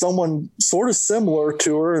went with someone sort of similar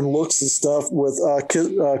to her in looks and stuff with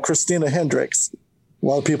Christina Hendricks. A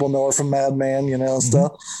lot of people know her from Mad Men, and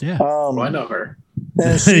stuff. Yeah, I know her.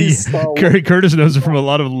 And she's, Curtis knows her from a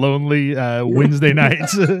lot of lonely Wednesday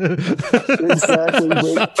nights. Exactly.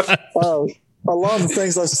 But, a lot of the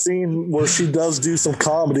things I've seen where she does do some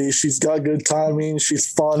comedy, she's got good timing.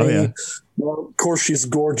 She's funny. Oh, yeah. Of course, she's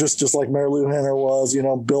gorgeous, just like Mary Lou Henner was,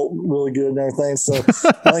 built really good and everything. So I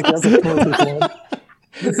think that's a perfect one.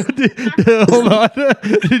 Hold on.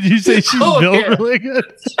 Did you say she's built really good?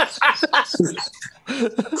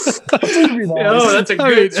 That's a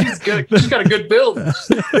good. She's good. She's got a good build.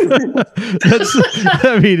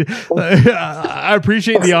 I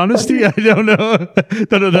appreciate the honesty. I don't know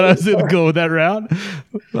that I was going to go with that route.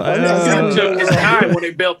 Took his time when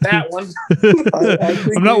he built that one.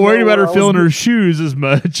 I'm not worried about her filling her shoes as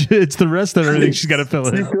much. It's the rest of everything she's got to fill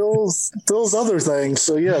in. She fills other things.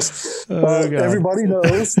 So yes, everybody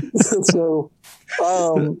knows. So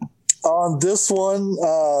on this one.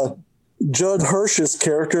 Judd Hirsch's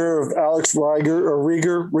character of Alex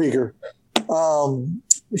Rieger.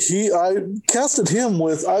 I casted him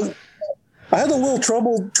with. I had a little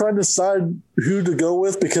trouble trying to decide who to go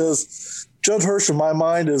with because Judd Hirsch, in my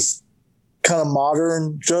mind, is kind of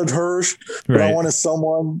modern Judd Hirsch, but I wanted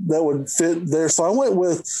someone that would fit there. So I went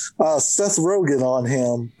with Seth Rogen on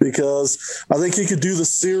him because I think he could do the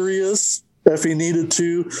serious if he needed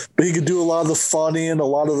to, but he could do a lot of the funny and a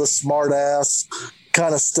lot of the smart ass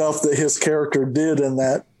kind of stuff that his character did in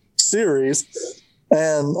that series.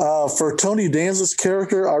 And for Tony Danza's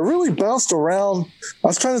character, I really bounced around. I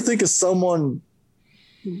was trying to think of someone,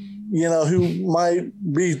 who might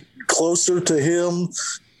be closer to him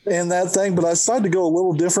and that thing, but I decided to go a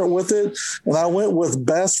little different with it. And I went with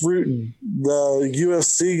Bas Rutten, the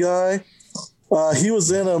UFC guy. He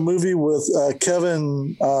was in a movie with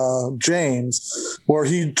Kevin James where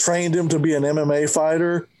he trained him to be an MMA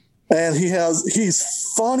fighter. And he's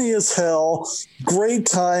funny as hell, great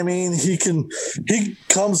timing. He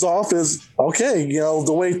comes off as, the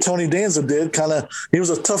way Tony Danza did, he was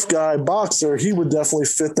a tough guy boxer. He would definitely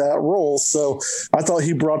fit that role. So I thought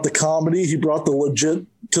he brought the comedy. He brought the legit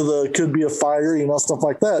to the could be a fighter, stuff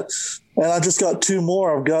like that. And I just got two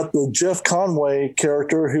more. I've got the Jeff Conway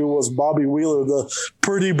character who was Bobby Wheeler, the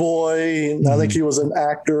pretty boy. And I think he was an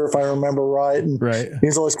actor, if I remember right. And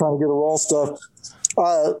he's always trying to get a role stuff.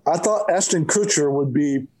 I thought Ashton Kutcher would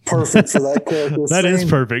be perfect for that character. That is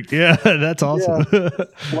perfect. Yeah, that's awesome. Yeah.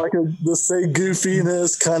 The say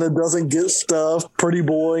goofiness, kind of doesn't get stuff, pretty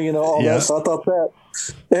boy, all that. So I thought that.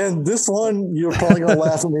 And this one, you're probably going to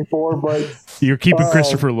laugh at me for, but you're keeping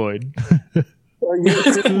Christopher Lloyd.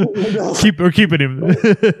 We're keeping him.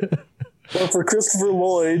 But for Christopher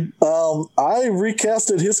Lloyd, I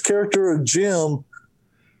recasted his character of Jim.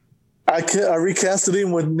 I recasted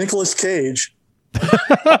him with Nicolas Cage.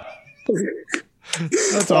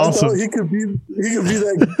 That's awesome. He could be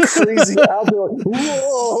that crazy out there,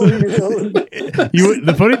 whoa.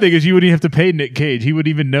 The funny thing is, you wouldn't have to pay Nick Cage. He wouldn't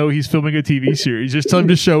even know he's filming a TV series. Just tell him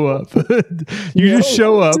to show up. Just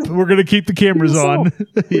show up. We're gonna keep the cameras on.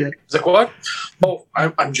 Yeah. It's like, what? Oh,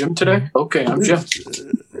 I'm Jim today. Okay, I'm Jim.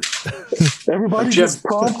 Everybody just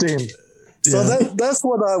prompt him. So that's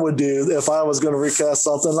what I would do if I was going to recast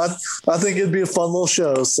something. I think it'd be a fun little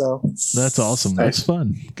show. So that's awesome. That's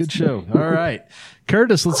fun. Good show. All right,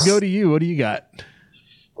 Curtis, let's go to you. What do you got?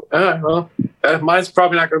 Mine's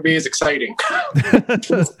probably not going to be as exciting.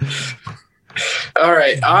 All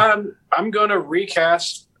right, I'm going to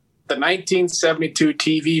recast the 1972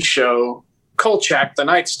 TV show Kolchak the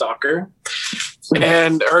Night Stalker, or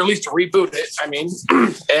at least reboot it. I mean,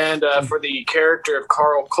 and for the character of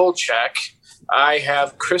Carl Kolchak, I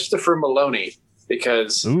have Christopher Maloney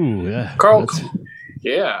because Carl.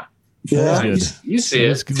 Yeah. You see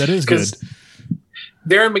it. That is good.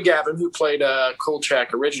 Darren McGavin, who played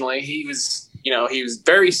Kolchak originally, he was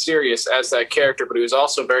very serious as that character, but he was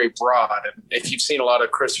also very broad. And if you've seen a lot of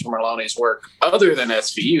Christopher Maloney's work other than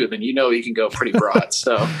SVU, then you know he can go pretty broad.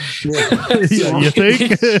 So, you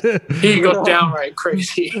think? He can go downright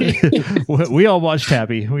crazy. We all watched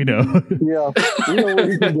Happy. We know. Yeah, we know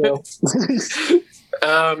where he can go.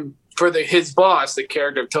 For his boss, the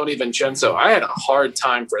character of Tony Vincenzo, I had a hard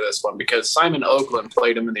time for this one because Simon Oakland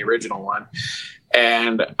played him in the original one.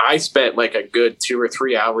 And I spent like a good 2 or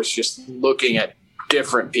 3 hours just looking at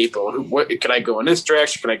different people. Can I go in this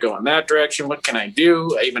direction? Can I go in that direction? What can I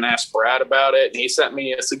do? I even asked Brad about it, and he sent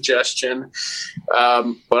me a suggestion.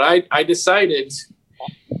 But I decided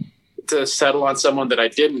to settle on someone that I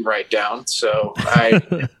didn't write down. So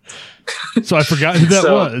I... So I forgot who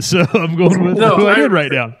that was. So I'm going with who I did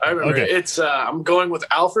write down. I remember. Okay. It's I'm going with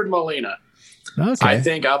Alfred Molina. Okay. I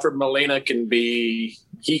think Alfred Molina can be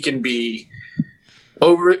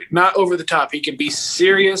not over the top. He can be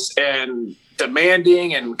serious and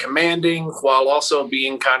demanding and commanding while also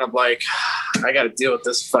being kind of like, I got to deal with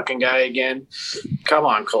this fucking guy again. Come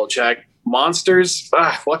on, Kolchak. Monsters?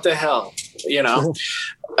 What the hell? You know?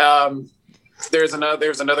 There's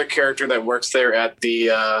another character that works there at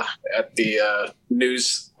the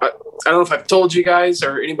news. I don't know if I've told you guys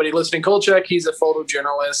or anybody listening. Kolchak, he's a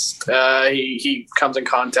photojournalist. He comes in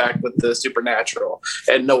contact with the supernatural,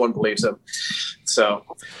 and no one believes him. So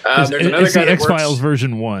there's another guy that X-Files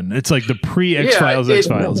version 1. It's like the pre-X-Files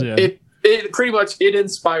X-Files. Yeah, it pretty much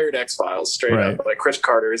inspired X-Files straight up. Like Chris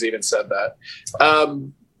Carter has even said that.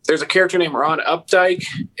 There's a character named Ron Updike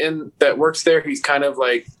that works there. He's kind of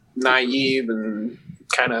like naive and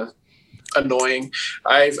kind of annoying.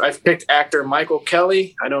 I've picked actor Michael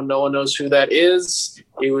Kelly. I know no one knows who that is.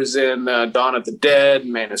 He was in Dawn of the Dead,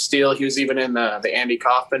 Man of Steel. He was even in the Andy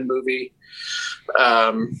Kaufman movie,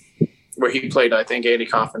 where he played, I think, Andy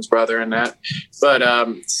Kaufman's brother in that. But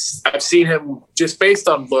I've seen him just based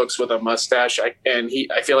on looks with a mustache, I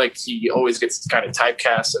feel like he always gets kind of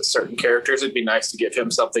typecast as certain characters. It'd be nice to give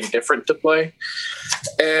him something different to play.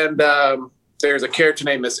 And there's a character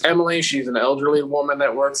named Miss Emily. She's an elderly woman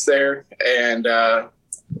that works there, and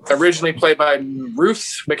originally played by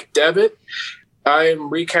Ruth McDevitt. I am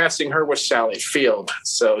recasting her with Sally Field.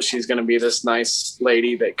 So she's going to be this nice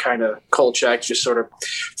lady that kind of Kolchak just sort of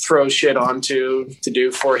throws shit onto to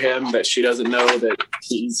do for him that she doesn't know that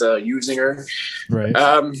he's using her. Right.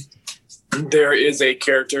 There is a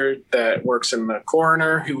character that works in the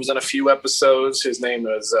coroner who was in a few episodes. His name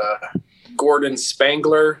is Gordon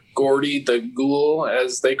Spangler, Gordy the Ghoul,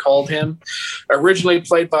 as they called him. Originally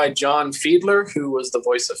played by John Fiedler, who was the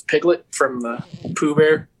voice of Piglet from the Pooh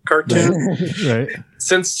Bear cartoon. Right.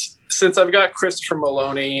 Since I've got Christopher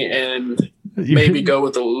Maloney and maybe go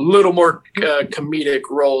with a little more comedic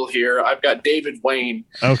role here, I've got David Wayne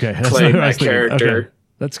playing that character. Okay.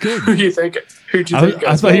 That's good. Who'd you think?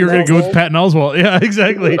 I thought you were going to go with Patton Oswalt. Yeah,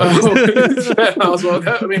 exactly. Patton Oswalt.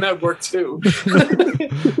 That worked too.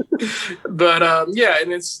 But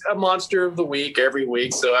and it's a monster of the week every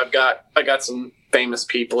week. So I got some famous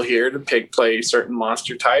people here to play certain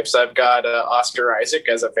monster types. I've got Oscar Isaac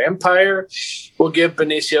as a vampire. We'll give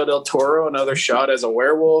Benicio del Toro another shot as a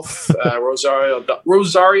werewolf.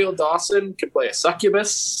 Rosario Dawson could play a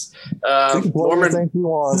succubus. Norman,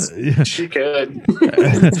 she could.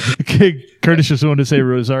 Curtis just wanted to say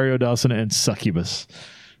Rosario Dawson and succubus.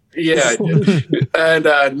 Yeah, I did.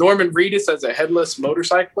 And Norman Reedus as a headless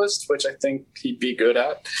motorcyclist, which I think he'd be good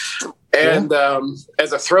at. And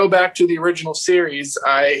as a throwback to the original series,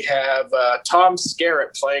 I have Tom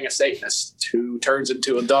Skerritt playing a Satanist who turns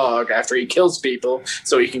into a dog after he kills people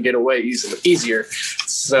so he can get away easier.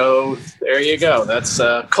 So there you go. That's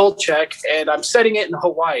Kolchak, and I'm setting it in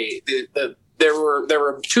Hawaii. There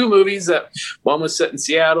were two movies that one was set in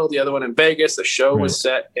Seattle, the other one in Vegas. The show was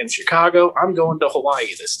set in Chicago. I'm going to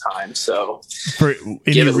Hawaii this time. So for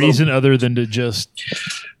any reason other than to just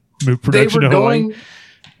move production to Hawaii?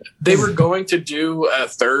 They were going to do a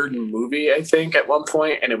third movie, I think, at one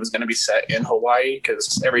point, and it was going to be set in Hawaii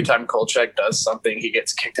because every time Kolchak does something, he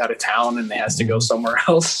gets kicked out of town and he has to go somewhere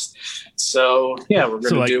else. So, yeah, we're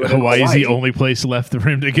going to do it in Hawaii. Hawaii's the only place left for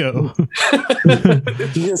him to go.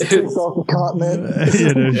 He just kicks off the continent.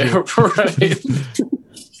 Right.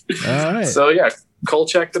 All right. So yeah,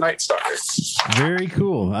 Kolchak the Night Stalker. Very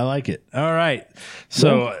cool. I like it. All right.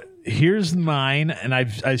 So here's mine, and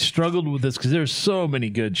I struggled with this because there's so many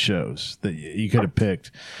good shows that you could have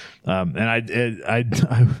picked, and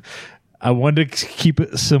I wanted to keep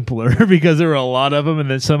it simpler because there were a lot of them,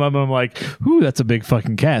 and then some of them I'm like, "Ooh, that's a big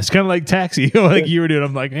fucking cast." Kind of like Taxi, like you were doing.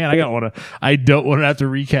 I'm like, man, I don't want to have to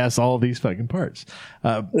recast all of these fucking parts.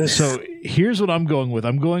 So here's what I'm going with.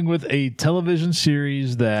 I'm going with a television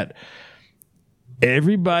series that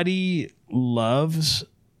everybody loves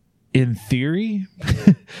in theory.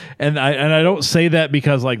 and I don't say that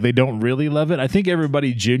because like they don't really love it. I think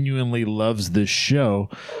everybody genuinely loves this show,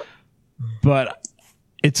 but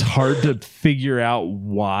it's hard to figure out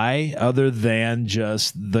why, other than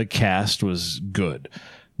just the cast was good,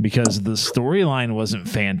 because the storyline wasn't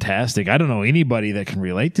fantastic. I don't know anybody that can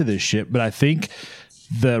relate to this shit, but I think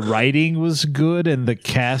the writing was good and the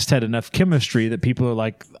cast had enough chemistry that people are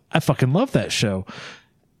like, I fucking love that show.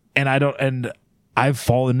 And I've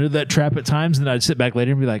fallen into that trap at times, and I'd sit back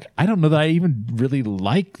later and be like, I don't know that I even really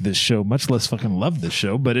like this show, much less fucking love this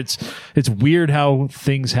show, but it's weird how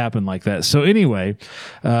things happen like that. So anyway,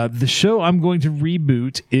 the show I'm going to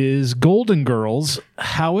reboot is Golden Girls.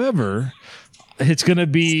 However, it's gonna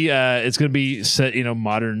be set,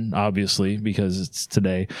 modern, obviously, because it's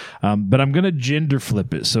today. But I'm gonna gender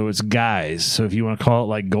flip it, so it's guys. So if you want to call it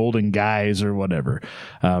like Golden Guys or whatever,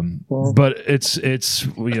 but it's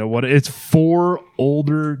it's 4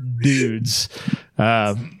 older dudes.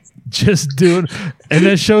 Just doing, and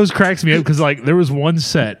that shows cracks me up because like there was one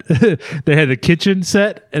set, they had the kitchen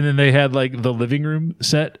set, and then they had like the living room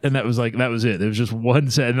set, and that was it. There was just one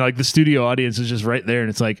set, and like the studio audience is just right there, and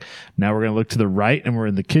it's like, now we're gonna look to the right, and we're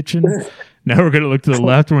in the kitchen. Now we're going to look to the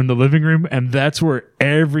left. We're in the living room, and that's where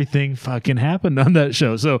everything fucking happened on that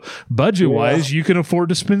show. So budget-wise, you can afford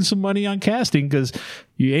to spend some money on casting because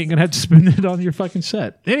you ain't going to have to spend it on your fucking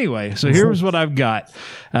set. Anyway, so here's what I've got.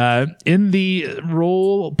 In the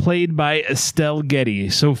role played by Estelle Getty,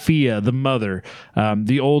 Sophia, the mother,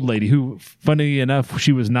 the old lady, who, funny enough,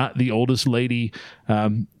 she was not the oldest lady.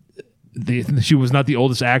 She was not the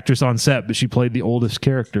oldest actress on set, but she played the oldest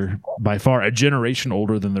character by far, a generation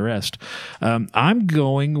older than the rest. I'm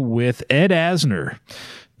going with Ed Asner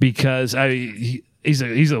because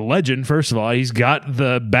he's a legend. First of all, he's got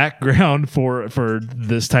the background for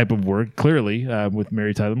this type of work. Clearly, with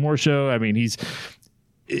Mary Tyler Moore Show. I mean,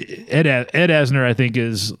 Ed Asner. I think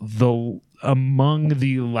is among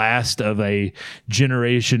the last of a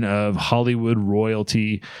generation of Hollywood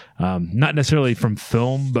royalty, not necessarily from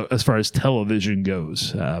film, but as far as television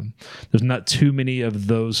goes. There's not too many of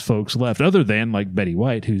those folks left, other than like Betty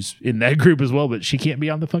White, who's in that group as well, but she can't be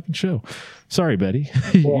on the fucking show. Sorry, Betty.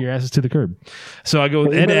 Your ass is to the curb. So I go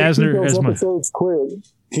with Ed Asner as my... Quick.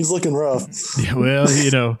 He's looking rough. Yeah, well,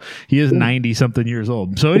 he is 90-something years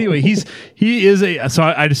old. So anyway, so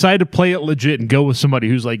I decided to play it legit and go with somebody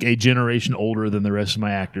who's like a generation older than the rest of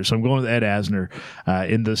my actors. So I'm going with Ed Asner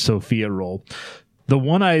in the Sophia role. The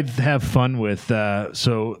one I have fun with,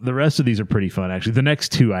 so the rest of these are pretty fun, actually. The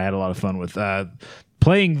next 2 I had a lot of fun with.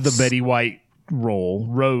 Playing the Betty White role,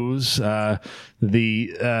 Rose,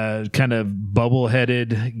 the kind of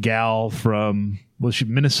bubble-headed gal from... Was she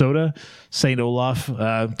Minnesota? St. Olaf,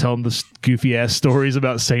 telling the goofy ass stories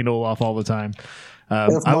about St. Olaf all the time.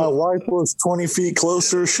 If my wife was 20 feet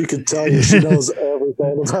closer, she could tell you she knows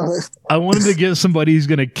everything about it. I wanted to get somebody who's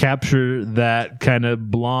going to capture that kind of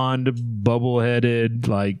blonde, bubble-headed,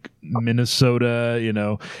 like Minnesota,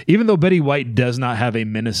 even though Betty White does not have a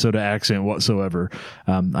Minnesota accent whatsoever.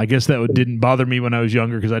 I guess that didn't bother me when I was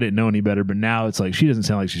younger because I didn't know any better, but now it's like she doesn't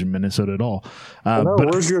sound like she's from Minnesota at all.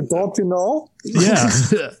 But where's your dog to know? Yeah.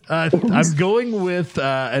 I'm going with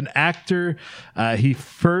an actor.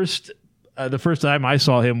 The first time I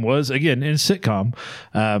saw him was, again, in a sitcom,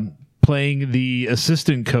 playing the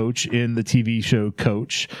assistant coach in the TV show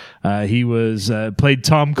Coach. He was played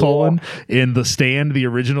Tom Cullen in The Stand, the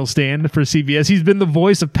original Stand for CBS. He's been the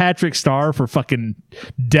voice of Patrick Star for fucking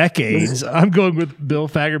decades. I'm going with Bill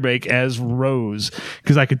Fagerbakke as Rose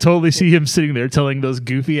because I could totally see him sitting there telling those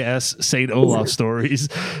goofy ass St. Olaf stories.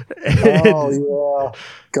 Oh yeah,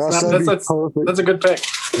 gosh, that's a good pick.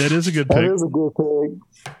 That is a good pick. That is a good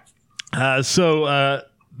pick. So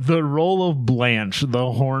the role of Blanche, the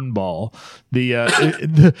hornball,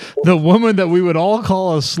 the woman that we would all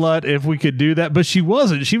call a slut if we could do that, but she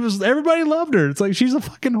wasn't. Everybody loved her. It's like she's a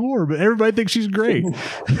fucking whore, but everybody thinks she's great.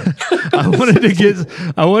 I wanted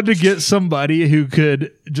to get somebody who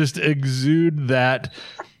could just exude that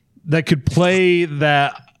could play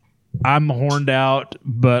that I'm horned out,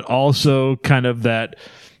 but also kind of that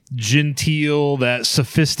genteel, that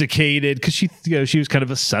sophisticated, because she was kind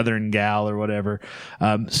of a Southern gal or whatever.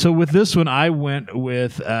 So with this one, I went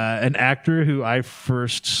with an actor who I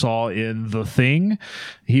first saw in The Thing.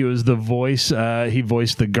 He was the voice. He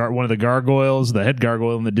voiced one of the gargoyles, the head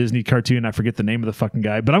gargoyle in the Disney cartoon. I forget the name of the fucking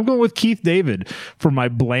guy, but I'm going with Keith David for my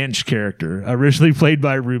Blanche character, originally played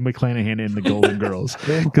by Rue McClanahan in The Golden Girls,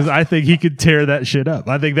 because I think he could tear that shit up.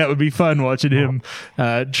 I think that would be fun watching him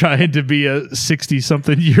trying to be a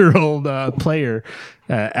 60-something-year-old player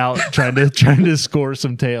out trying to score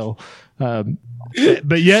some tail.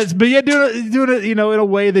 But yet doing it, in a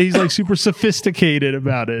way that he's like super sophisticated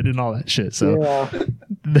about it and all that shit. So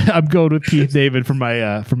I'm going with Keith David for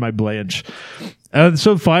my Blanche.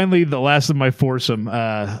 So finally, the last of my foursome,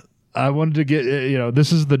 I wanted to get,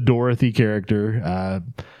 this is the Dorothy character,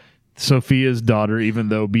 Sophia's daughter, even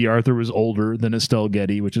though B. Arthur was older than Estelle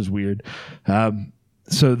Getty, which is weird.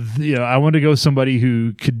 So I wanted to go with somebody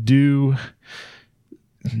who could do,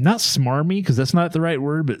 not smarmy, because that's not the right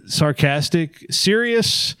word, but sarcastic,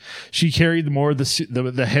 serious. She carried more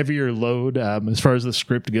the heavier load as far as the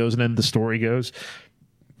script goes and then the story goes.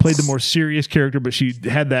 Played the more serious character, but she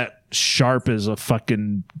had that sharp as a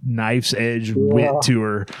fucking knife's edge wit to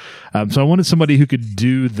her. So I wanted somebody who could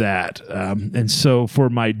do that. And so for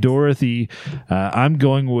my Dorothy, I'm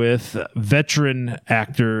going with veteran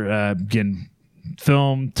actor, again,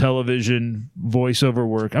 film, television, voiceover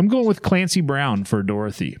work. I'm going with Clancy Brown for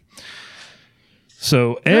Dorothy.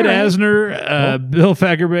 So Ed Asner, Bill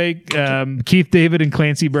Fagerbakke, Keith David, and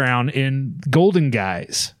Clancy Brown in Golden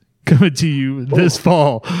Guys, coming to you this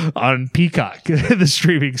fall on Peacock, the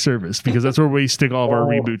streaming service, because that's where we stick all of our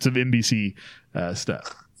reboots of NBC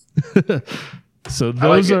stuff. So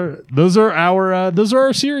those are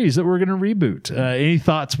our series that we're going to reboot. Any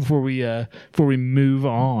thoughts before we move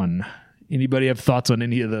on? Anybody have thoughts on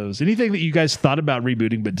any of those? Anything that you guys thought about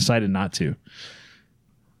rebooting but decided not to?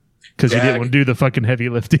 Because you didn't want to do the fucking heavy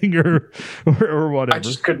lifting or whatever.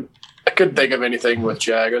 I couldn't think of anything with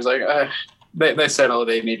Jag. I was like, they said all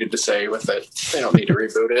they needed to say with it. They don't need to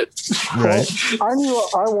reboot it. Right. I knew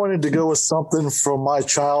I wanted to go with something from my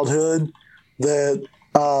childhood that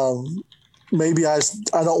maybe I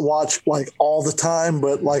don't watch like all the time,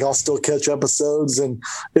 but like I'll still catch episodes, and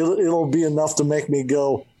it'll be enough to make me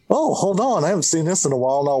go, oh, hold on, I haven't seen this in a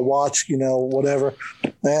while, and I'll watch, whatever.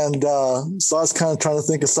 And so I was kind of trying to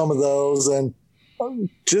think of some of those, and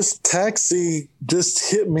just Taxi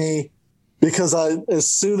just hit me because as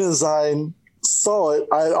soon as I saw it,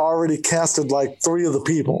 I already casted like 3 of the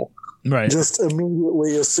people. Right. Just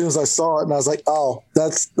immediately as soon as I saw it, and I was like, oh,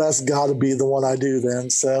 that's got to be the one I do then.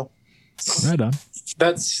 So. Right on.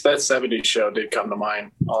 That 70s show did come to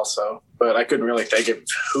mind also, but I couldn't really think of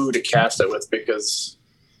who to cast it with because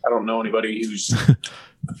I don't know anybody who's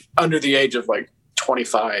under the age of like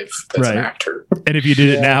 25 that's an actor. And if you did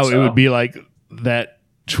it now, it would be like that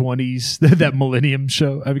 20s, that Millennium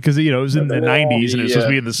show, because it was in the 90s and it was supposed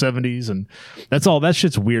to be in the 70s, and that's all. That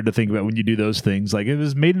shit's weird to think about when you do those things. Like, it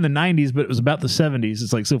was made in the 90s, but it was about the 70s.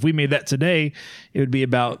 It's like, so if we made that today, it would be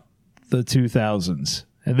about the 2000s,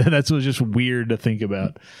 and then that's what's just weird to think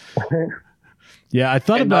about. Yeah, I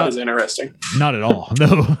thought about. Not as interesting. Not at all.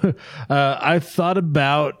 No, I thought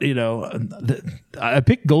about. I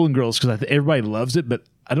picked Golden Girls because everybody loves it, but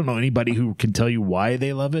I don't know anybody who can tell you why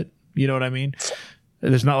they love it. You know what I mean?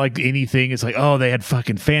 There's not like anything. It's like, oh, they had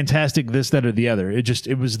fucking fantastic this, that, or the other.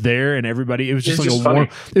 It was there, and everybody. It was just warm.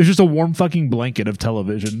 It was just a warm fucking blanket of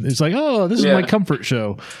television. It's like, oh, this is my comfort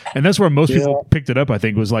show, and that's where most people picked it up. I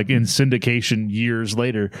think was like in syndication years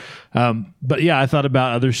later. But yeah, I thought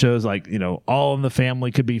about other shows like All in the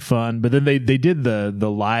Family could be fun, but then they did the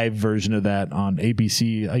live version of that on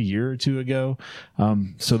ABC a year or two ago.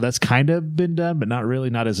 So that's kind of been done, but not really,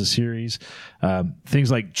 not as a series. Things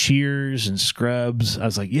like Cheers and Scrubs. I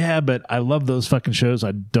was like, yeah, but I love those fucking shows.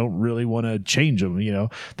 I don't really want to change them.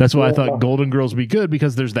 That's why I thought Golden Girls would be good,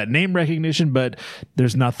 because there's that name recognition, but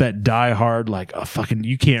there's not that diehard like, oh, fucking,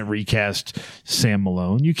 you can't recast Sam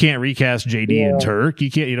Malone. You can't recast JD and Turk. You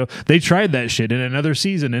can't, they tried that shit in another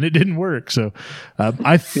season and it didn't work. So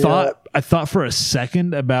I thought for a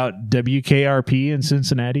second about WKRP in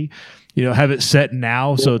Cincinnati. Have it set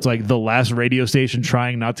now, so it's like the last radio station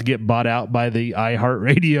trying not to get bought out by the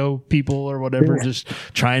iHeartRadio people or whatever, just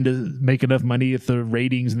trying to make enough money with the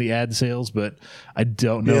ratings and the ad sales. But I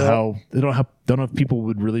don't know don't know if people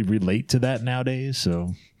would really relate to that nowadays.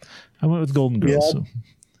 So I went with Golden Girls. Yeah. So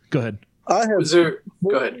go ahead.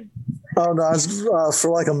 Go ahead. Oh no, I was,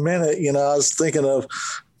 for like a minute, I was thinking of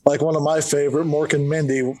like one of my favorite, Mork and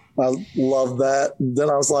Mindy. I love that. And then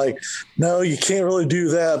I was like, no, you can't really do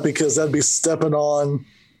that because that'd be stepping on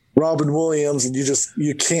Robin Williams, and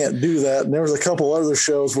you can't do that. And there was a couple other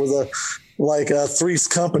shows where Three's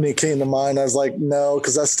Company came to mind. I was like, no,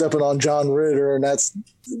 because that's stepping on John Ritter, and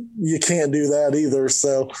you can't do that either.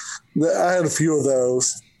 So I had a few of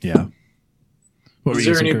those. Yeah. Is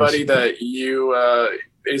there anybody that you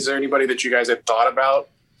guys had thought about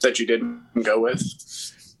that you didn't go with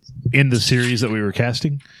in the series that we were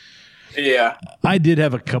casting? Yeah, I did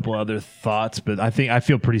have a couple other thoughts, but I think I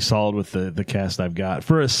feel pretty solid with the cast I've got.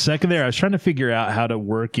 For a second there, I was trying to figure out how to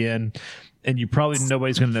work in, and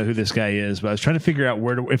nobody's going to know who this guy is, but I was trying to figure out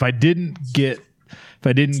if I didn't get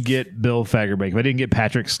Bill Fagerbakke, if I didn't get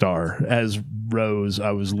Patrick Starr as Rose,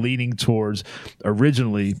 I was leaning towards,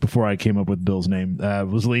 originally before I came up with Bill's name,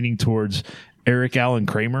 was leaning towards Eric Allen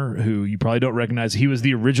Kramer, who you probably don't recognize. He was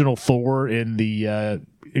the original Thor in the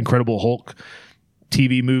Incredible Hulk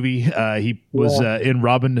TV movie. He was in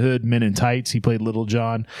Robin Hood Men in Tights. He played Little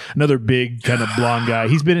John, another big kind of blonde guy.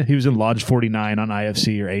 He was in Lodge 49 on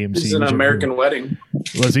IFC or AMC. He's in American Wedding.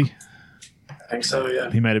 Was he? I think so, yeah.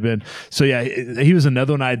 He might have been. So yeah, he was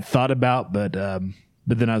another one I'd thought about, but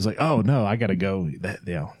then I was like, oh no, I got to go.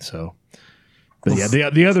 So. But yeah,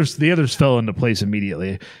 the others fell into place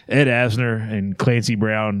immediately. Ed Asner and Clancy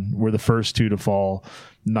Brown were the first two to fall.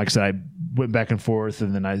 And like I said, I went back and forth,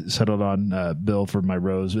 and then I settled on Bill for my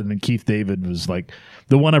Rose. And then Keith David was like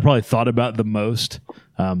the one I probably thought about the most.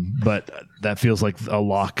 But that feels like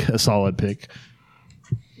a solid pick.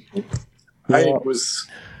 I was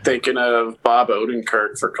thinking of Bob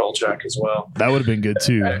Odenkirk for Kolchak as well. That would have been good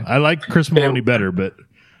too. I like Chris Maloney better, but.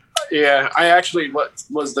 Yeah, I actually, what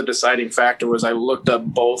was the deciding factor was I looked up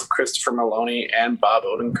both Christopher Maloney and Bob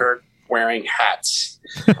Odenkirk wearing hats.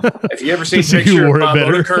 If you ever seen a picture of Bob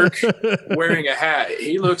Odenkirk wearing a hat,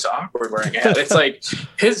 he looks awkward wearing a hat. It's like,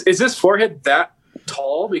 is his forehead that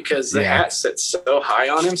tall? Because the hat sits so high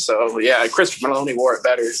on him. So, yeah, Christopher Maloney wore it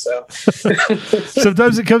better. So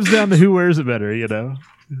sometimes it comes down to who wears it better, you know?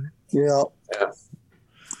 Yeah.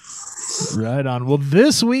 Right on. Well,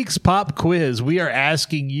 this week's pop quiz, we are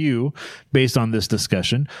asking you, based on this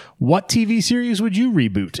discussion, what TV series would you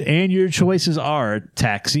reboot? And your choices are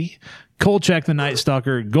Taxi, Kolchak the Night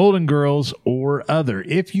Stalker, Golden Girls, or other.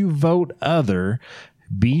 If you vote other,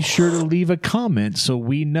 be sure to leave a comment so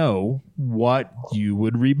we know what you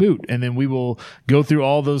would reboot. And then we will go through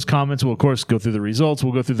all those comments. We'll, of course, go through the results.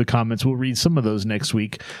 We'll go through the comments. We'll read some of those next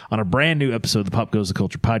week on a brand new episode of the Pop Goes the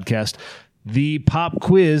Culture podcast. The pop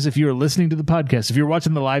quiz, if you're listening to the podcast, if you're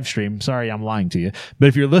watching the live stream, sorry, I'm lying to you, but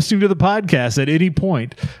if you're listening to the podcast at any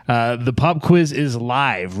point, the pop quiz is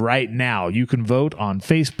live right now. You can vote on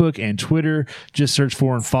Facebook and Twitter. Just search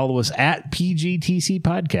for and follow us at PGTC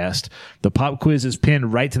Podcast. The pop quiz is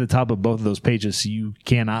pinned right to the top of both of those pages, so you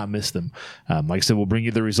cannot miss them. Like I said, we'll bring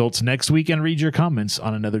you the results next week and read your comments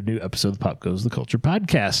on another new episode of the Pop Goes the Culture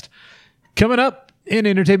podcast. Coming up in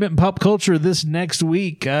entertainment and pop culture this next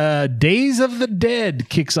week, Days of the Dead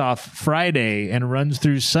kicks off Friday and runs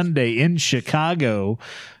through Sunday in Chicago.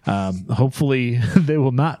 Hopefully they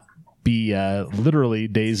will not be literally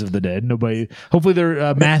Days of the Dead. Hopefully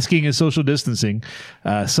they're masking and social distancing.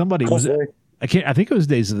 I think it was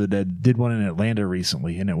Days of the Dead did one in Atlanta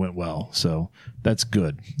recently and it went well. So that's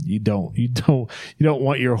good. You don't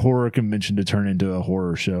want your horror convention to turn into a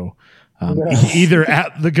horror show. Either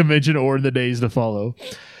at the convention or in the days to follow.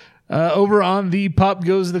 Over on the Pop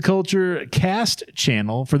Goes the Culture Cast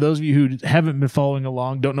channel, for those of you who haven't been following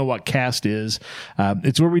along, don't know what Cast is,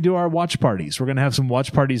 it's where we do our watch parties. We're going to have some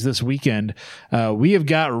watch parties this weekend. We have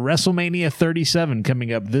got WrestleMania 37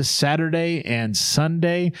 coming up this Saturday and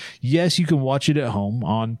Sunday. Yes, you can watch it at home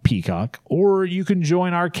on Peacock, or you can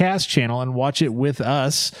join our Cast channel and watch it with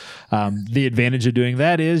us. The advantage of doing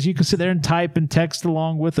that is you can sit there and type and text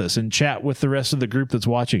along with us and chat with the rest of the group that's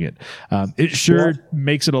watching it. It sure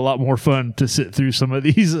makes it a lot more fun to sit through some of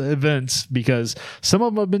these events because some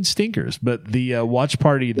of them have been stinkers, but the watch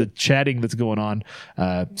party, the chatting that's going on,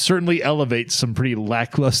 certainly elevates some pretty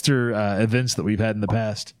lackluster events that we've had in the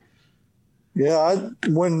past. Yeah,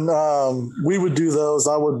 when we would do those,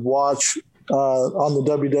 I would watch on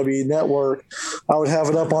the WWE network. I would have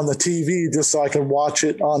it up on the TV just so I could watch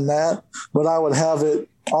it on that, but I would have it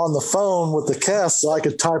on the phone with the cast so I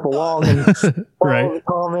could type along and follow the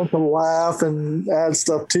comments and laugh and add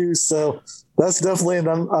stuff too. So that's definitely an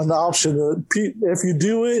option. If you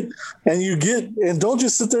do it and don't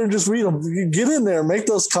just sit there and just read them, you get in there, make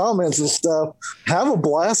those comments and stuff, have a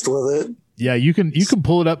blast with it. Yeah, you can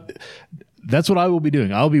pull it up. That's what I will be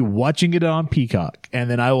doing. I'll be watching it on Peacock, and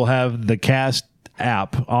then I will have the cast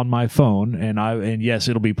app on my phone, and yes,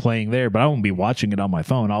 it'll be playing there, but I won't be watching it on my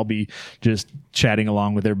phone. I'll be just chatting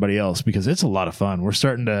along with everybody else because it's a lot of fun. We're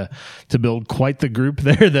starting to build quite the group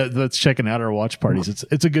there that's checking out our watch parties.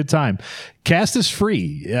 It's a good time. Cast is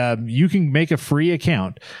free. You can make a free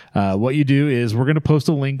account. What you do is we're going to post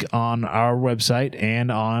a link on our website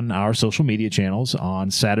and on our social media channels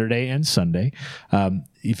on Saturday and Sunday.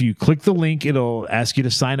 If you click the link, it'll ask you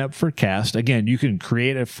to sign up for Cast. Again, you can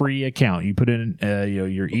create a free account. You put in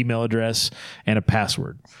your email address and a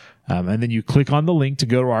password. And then you click on the link to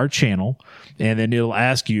go to our channel, and then it'll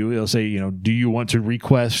say, do you want to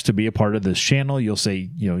request to be a part of this channel? You'll say,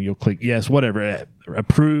 you'll click yes, whatever,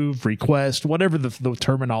 approve, request, whatever the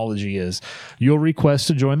terminology is. You'll request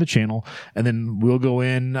to join the channel, and then we'll go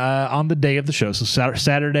in on the day of the show. So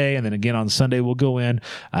Saturday, and then again on Sunday, we'll go in.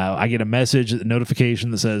 I get a message, a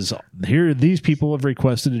notification that says, here, these people have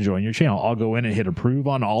requested to join your channel. I'll go in and hit approve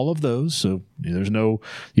on all of those. So you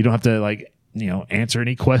don't have to answer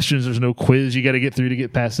any questions. There's no quiz you got to get through to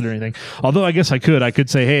get past it or anything. Although I guess I could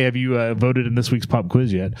say, hey, have you voted in this week's pop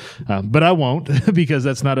quiz yet? But I won't because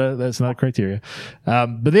that's not a criteria.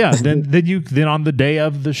 But yeah, then on the day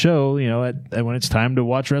of the show, when it's time to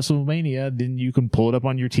watch WrestleMania, then you can pull it up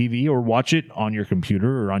on your TV or watch it on your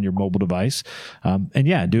computer or on your mobile device. And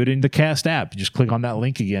yeah, do it in the Cast app. You just click on that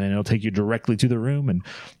link again and it'll take you directly to the room, and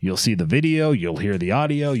you'll see the video, you'll hear the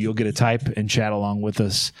audio, you'll get to type and chat along with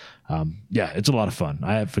us. Yeah, it's a lot of fun.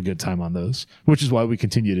 I have a good time on those, which is why we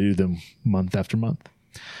continue to do them month after month.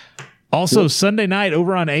 Also, Sunday night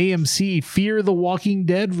over on AMC, Fear the Walking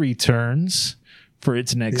Dead returns for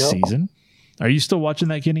its next season. Are you still watching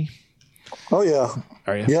that, Kenny? Oh, yeah.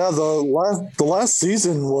 Are you? Yeah, the last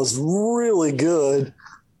season was really good.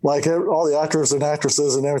 Like, all the actors and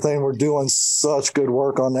actresses and everything were doing such good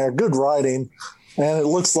work on there. Good writing. And it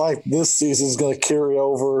looks like this season is going to carry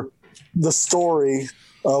over the story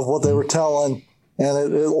of what they were telling,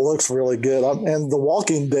 and it looks really good. And The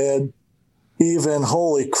Walking Dead, even,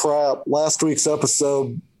 holy crap, last week's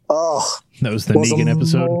episode, that was the Negan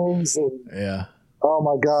episode. Amazing. Yeah. Oh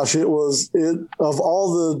my gosh, it of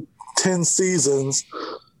all the 10 seasons,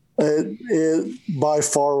 it by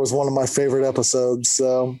far was one of my favorite episodes.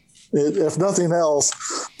 So if nothing else,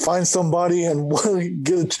 find somebody and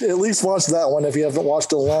at least watch that one if you haven't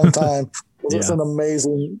watched it in a long time. It's an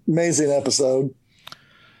amazing episode.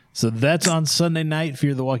 So that's on Sunday night,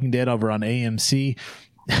 Fear the Walking Dead over on AMC.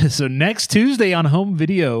 So next Tuesday on home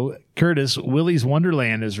video, Curtis, Willy's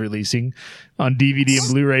Wonderland is releasing on DVD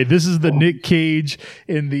and Blu-ray. This is the Nick Cage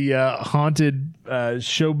in the haunted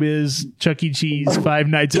showbiz Chuck E. Cheese Five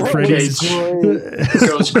Nights at Freddy's.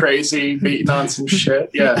 Goes crazy, beating on some shit.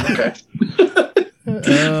 Yeah, okay.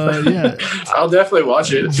 Yeah, I'll definitely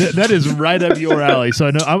watch it. That is right up your alley. So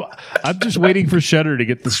I know I'm just waiting for Shudder to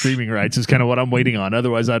get the streaming rights. Is kind of what I'm waiting on.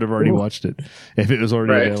 Otherwise, I'd have already watched it if it was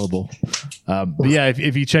already available. But yeah,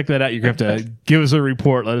 if you check that out, you're gonna have to give us a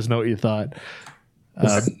report. Let us know what you thought.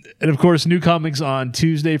 And of course, new comics on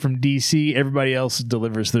Tuesday from DC. Everybody else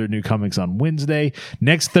delivers their new comics on Wednesday.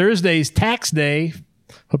 Next Thursday's Tax Day.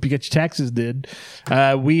 Hope you get your taxes did.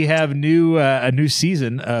 We have a new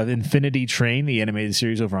season of Infinity Train, the animated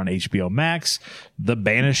series over on HBO Max. The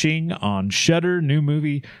Banishing on Shudder, new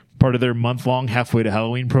movie, part of their month-long Halfway to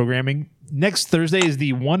Halloween programming. Next Thursday is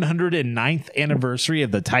the 109th anniversary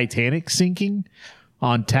of the Titanic sinking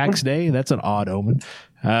on Tax Day. That's an odd omen.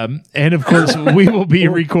 And of course, we will be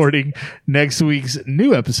recording next week's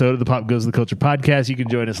new episode of the Pop Goes the Culture podcast. You can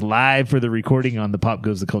join us live for the recording on the Pop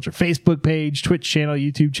Goes the Culture Facebook page, Twitch channel,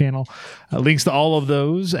 YouTube channel. Links to all of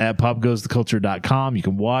those at popgoestheculture.com. You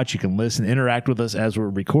can watch, you can listen, interact with us as we're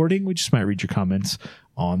recording. We just might read your comments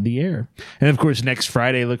on the air. And of course, next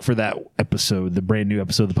Friday, look for that episode, the brand new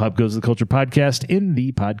episode of the Pop Goes the Culture podcast in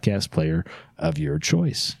the podcast player of your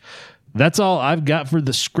choice. That's all I've got for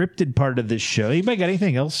the scripted part of this show. Anybody got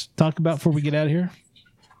anything else to talk about before we get out of here?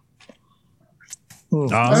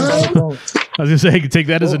 I was going to say, I could take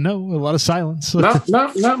that as a no. A lot of silence.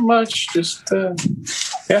 Not much. Just,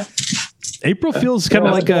 yeah. April feels kind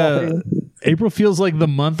of like April feels like the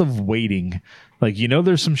month of waiting. Like,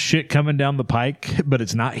 there's some shit coming down the pike, but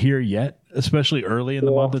it's not here yet, especially early in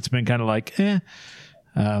the month. It's been kind of like,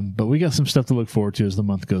 but we got some stuff to look forward to as the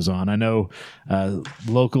month goes on. I know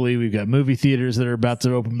locally we've got movie theaters that are about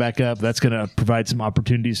to open back up. That's going to provide some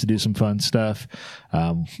opportunities to do some fun stuff.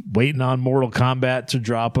 Waiting on Mortal Kombat to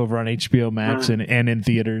drop over on HBO Max and in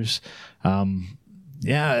theaters.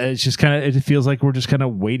 Yeah, it's just it feels like we're just kind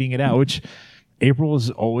of waiting it out, which April is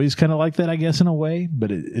always kind of like that, I guess, in a way,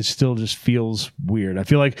 but it still just feels weird. I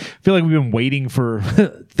feel like we've been waiting for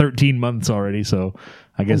 13 months already, so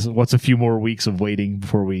I guess what's a few more weeks of waiting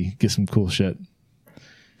before we get some cool shit?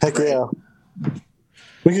 Heck yeah.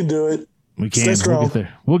 We can do it. We Stay can. We'll strong. get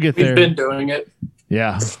there. We'll get We've there. been doing it.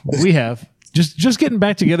 Yeah, we have. Just getting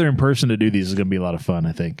back together in person to do these is going to be a lot of fun.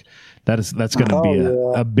 I think that's going to be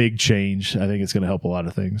a big change. I think it's going to help a lot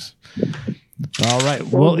of things. All right.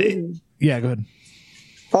 Well, yeah. Go ahead.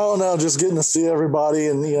 Oh no, just getting to see everybody,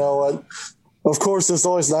 and of course, it's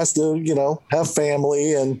always nice to have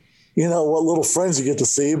family and what little friends you get to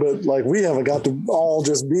see. But like we haven't got to all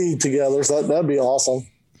just be together, so that'd be awesome.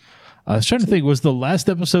 I was trying to think. Was the last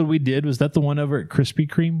episode we did? Was that the one over at Krispy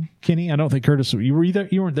Kreme, Kenny? I don't think Curtis. You were either.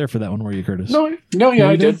 You weren't there for that one, were you, Curtis? No, yeah,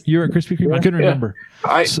 I did. You were at Krispy Kreme. I couldn't remember.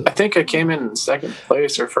 I think I came in second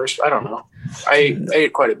place or first. I don't know. I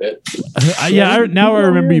ate quite a bit. Now I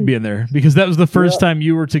remember you being there because that was the first time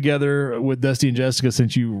you were together with Dusty and Jessica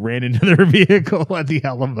since you ran into their vehicle at the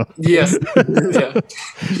Alamo. Yes. Yeah.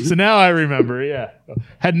 So now I remember. Yeah,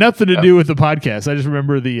 had nothing to do with the podcast. I just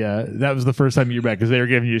remember that was the first time you were back because they were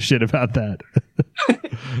giving you shit about that.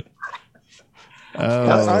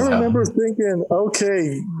 I remember thinking,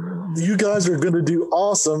 okay, you guys are going to do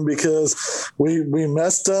awesome because we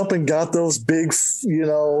messed up and got those big,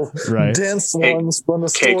 dense ones from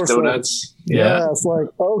the cake store. Donuts. Yeah, it's like,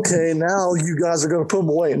 okay, now you guys are going to put them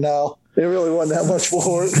away. Now it really wasn't that much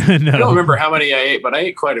for it. No. I don't remember how many I ate, but I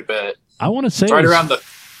ate quite a bit. I want to say right around the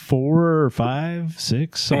 4 or 5,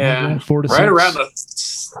 6, something like that. 4 to 6.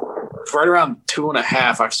 Right around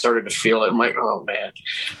 2.5, I started to feel it. I'm like, oh man,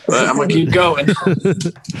 but I'm gonna keep going.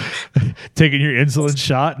 Taking your insulin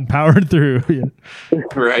shot and powering through. Yeah.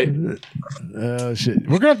 Right. Oh shit,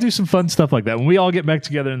 we're gonna have to do some fun stuff like that when we all get back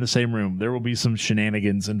together in the same room. There will be some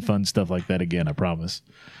shenanigans and fun stuff like that again. I promise.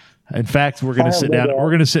 In fact, we're gonna sit down.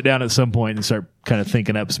 We're gonna sit down at some point and start kind of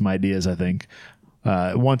thinking up some ideas. I think.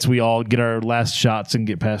 Once we all get our last shots and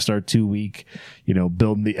get past our 2-week,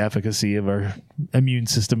 building the efficacy of our immune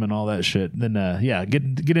system and all that shit, then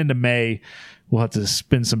get into May. We'll have to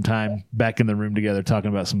spend some time back in the room together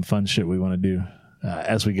talking about some fun shit we want to do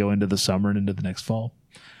as we go into the summer and into the next fall.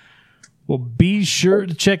 Well, be sure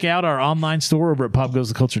to check out our online store over at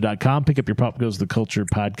popgoestheculture.com. Pick up your Pop Goes the Culture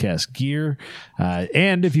podcast gear.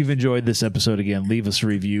 And if you've enjoyed this episode, again, leave us a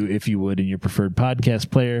review if you would in your preferred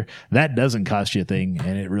podcast player. That doesn't cost you a thing,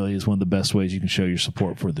 and it really is one of the best ways you can show your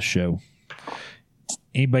support for the show.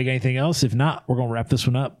 Anybody got anything else? If not, we're going to wrap this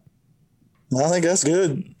one up. I think that's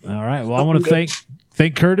good. All right. Well, I want to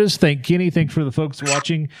thank Curtis, thank Kenny, thanks for the folks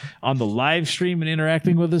watching on the live stream and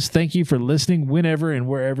interacting with us. Thank you for listening whenever and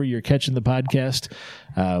wherever you're catching the podcast.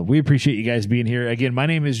 We appreciate you guys being here. Again, my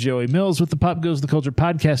name is Joey Mills with the Pop Goes the Culture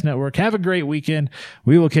Podcast Network. Have a great weekend.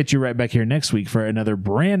 We will catch you right back here next week for another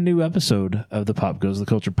brand new episode of the Pop Goes the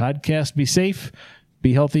Culture Podcast. Be safe,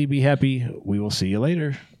 be healthy, be happy. We will see you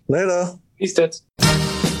later. Later. Peace, tits.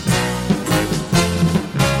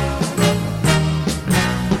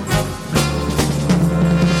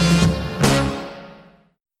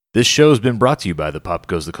 This show has been brought to you by the Pop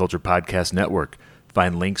Goes the Culture Podcast Network.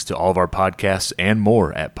 Find links to all of our podcasts and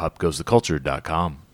more at popgoestheculture.com.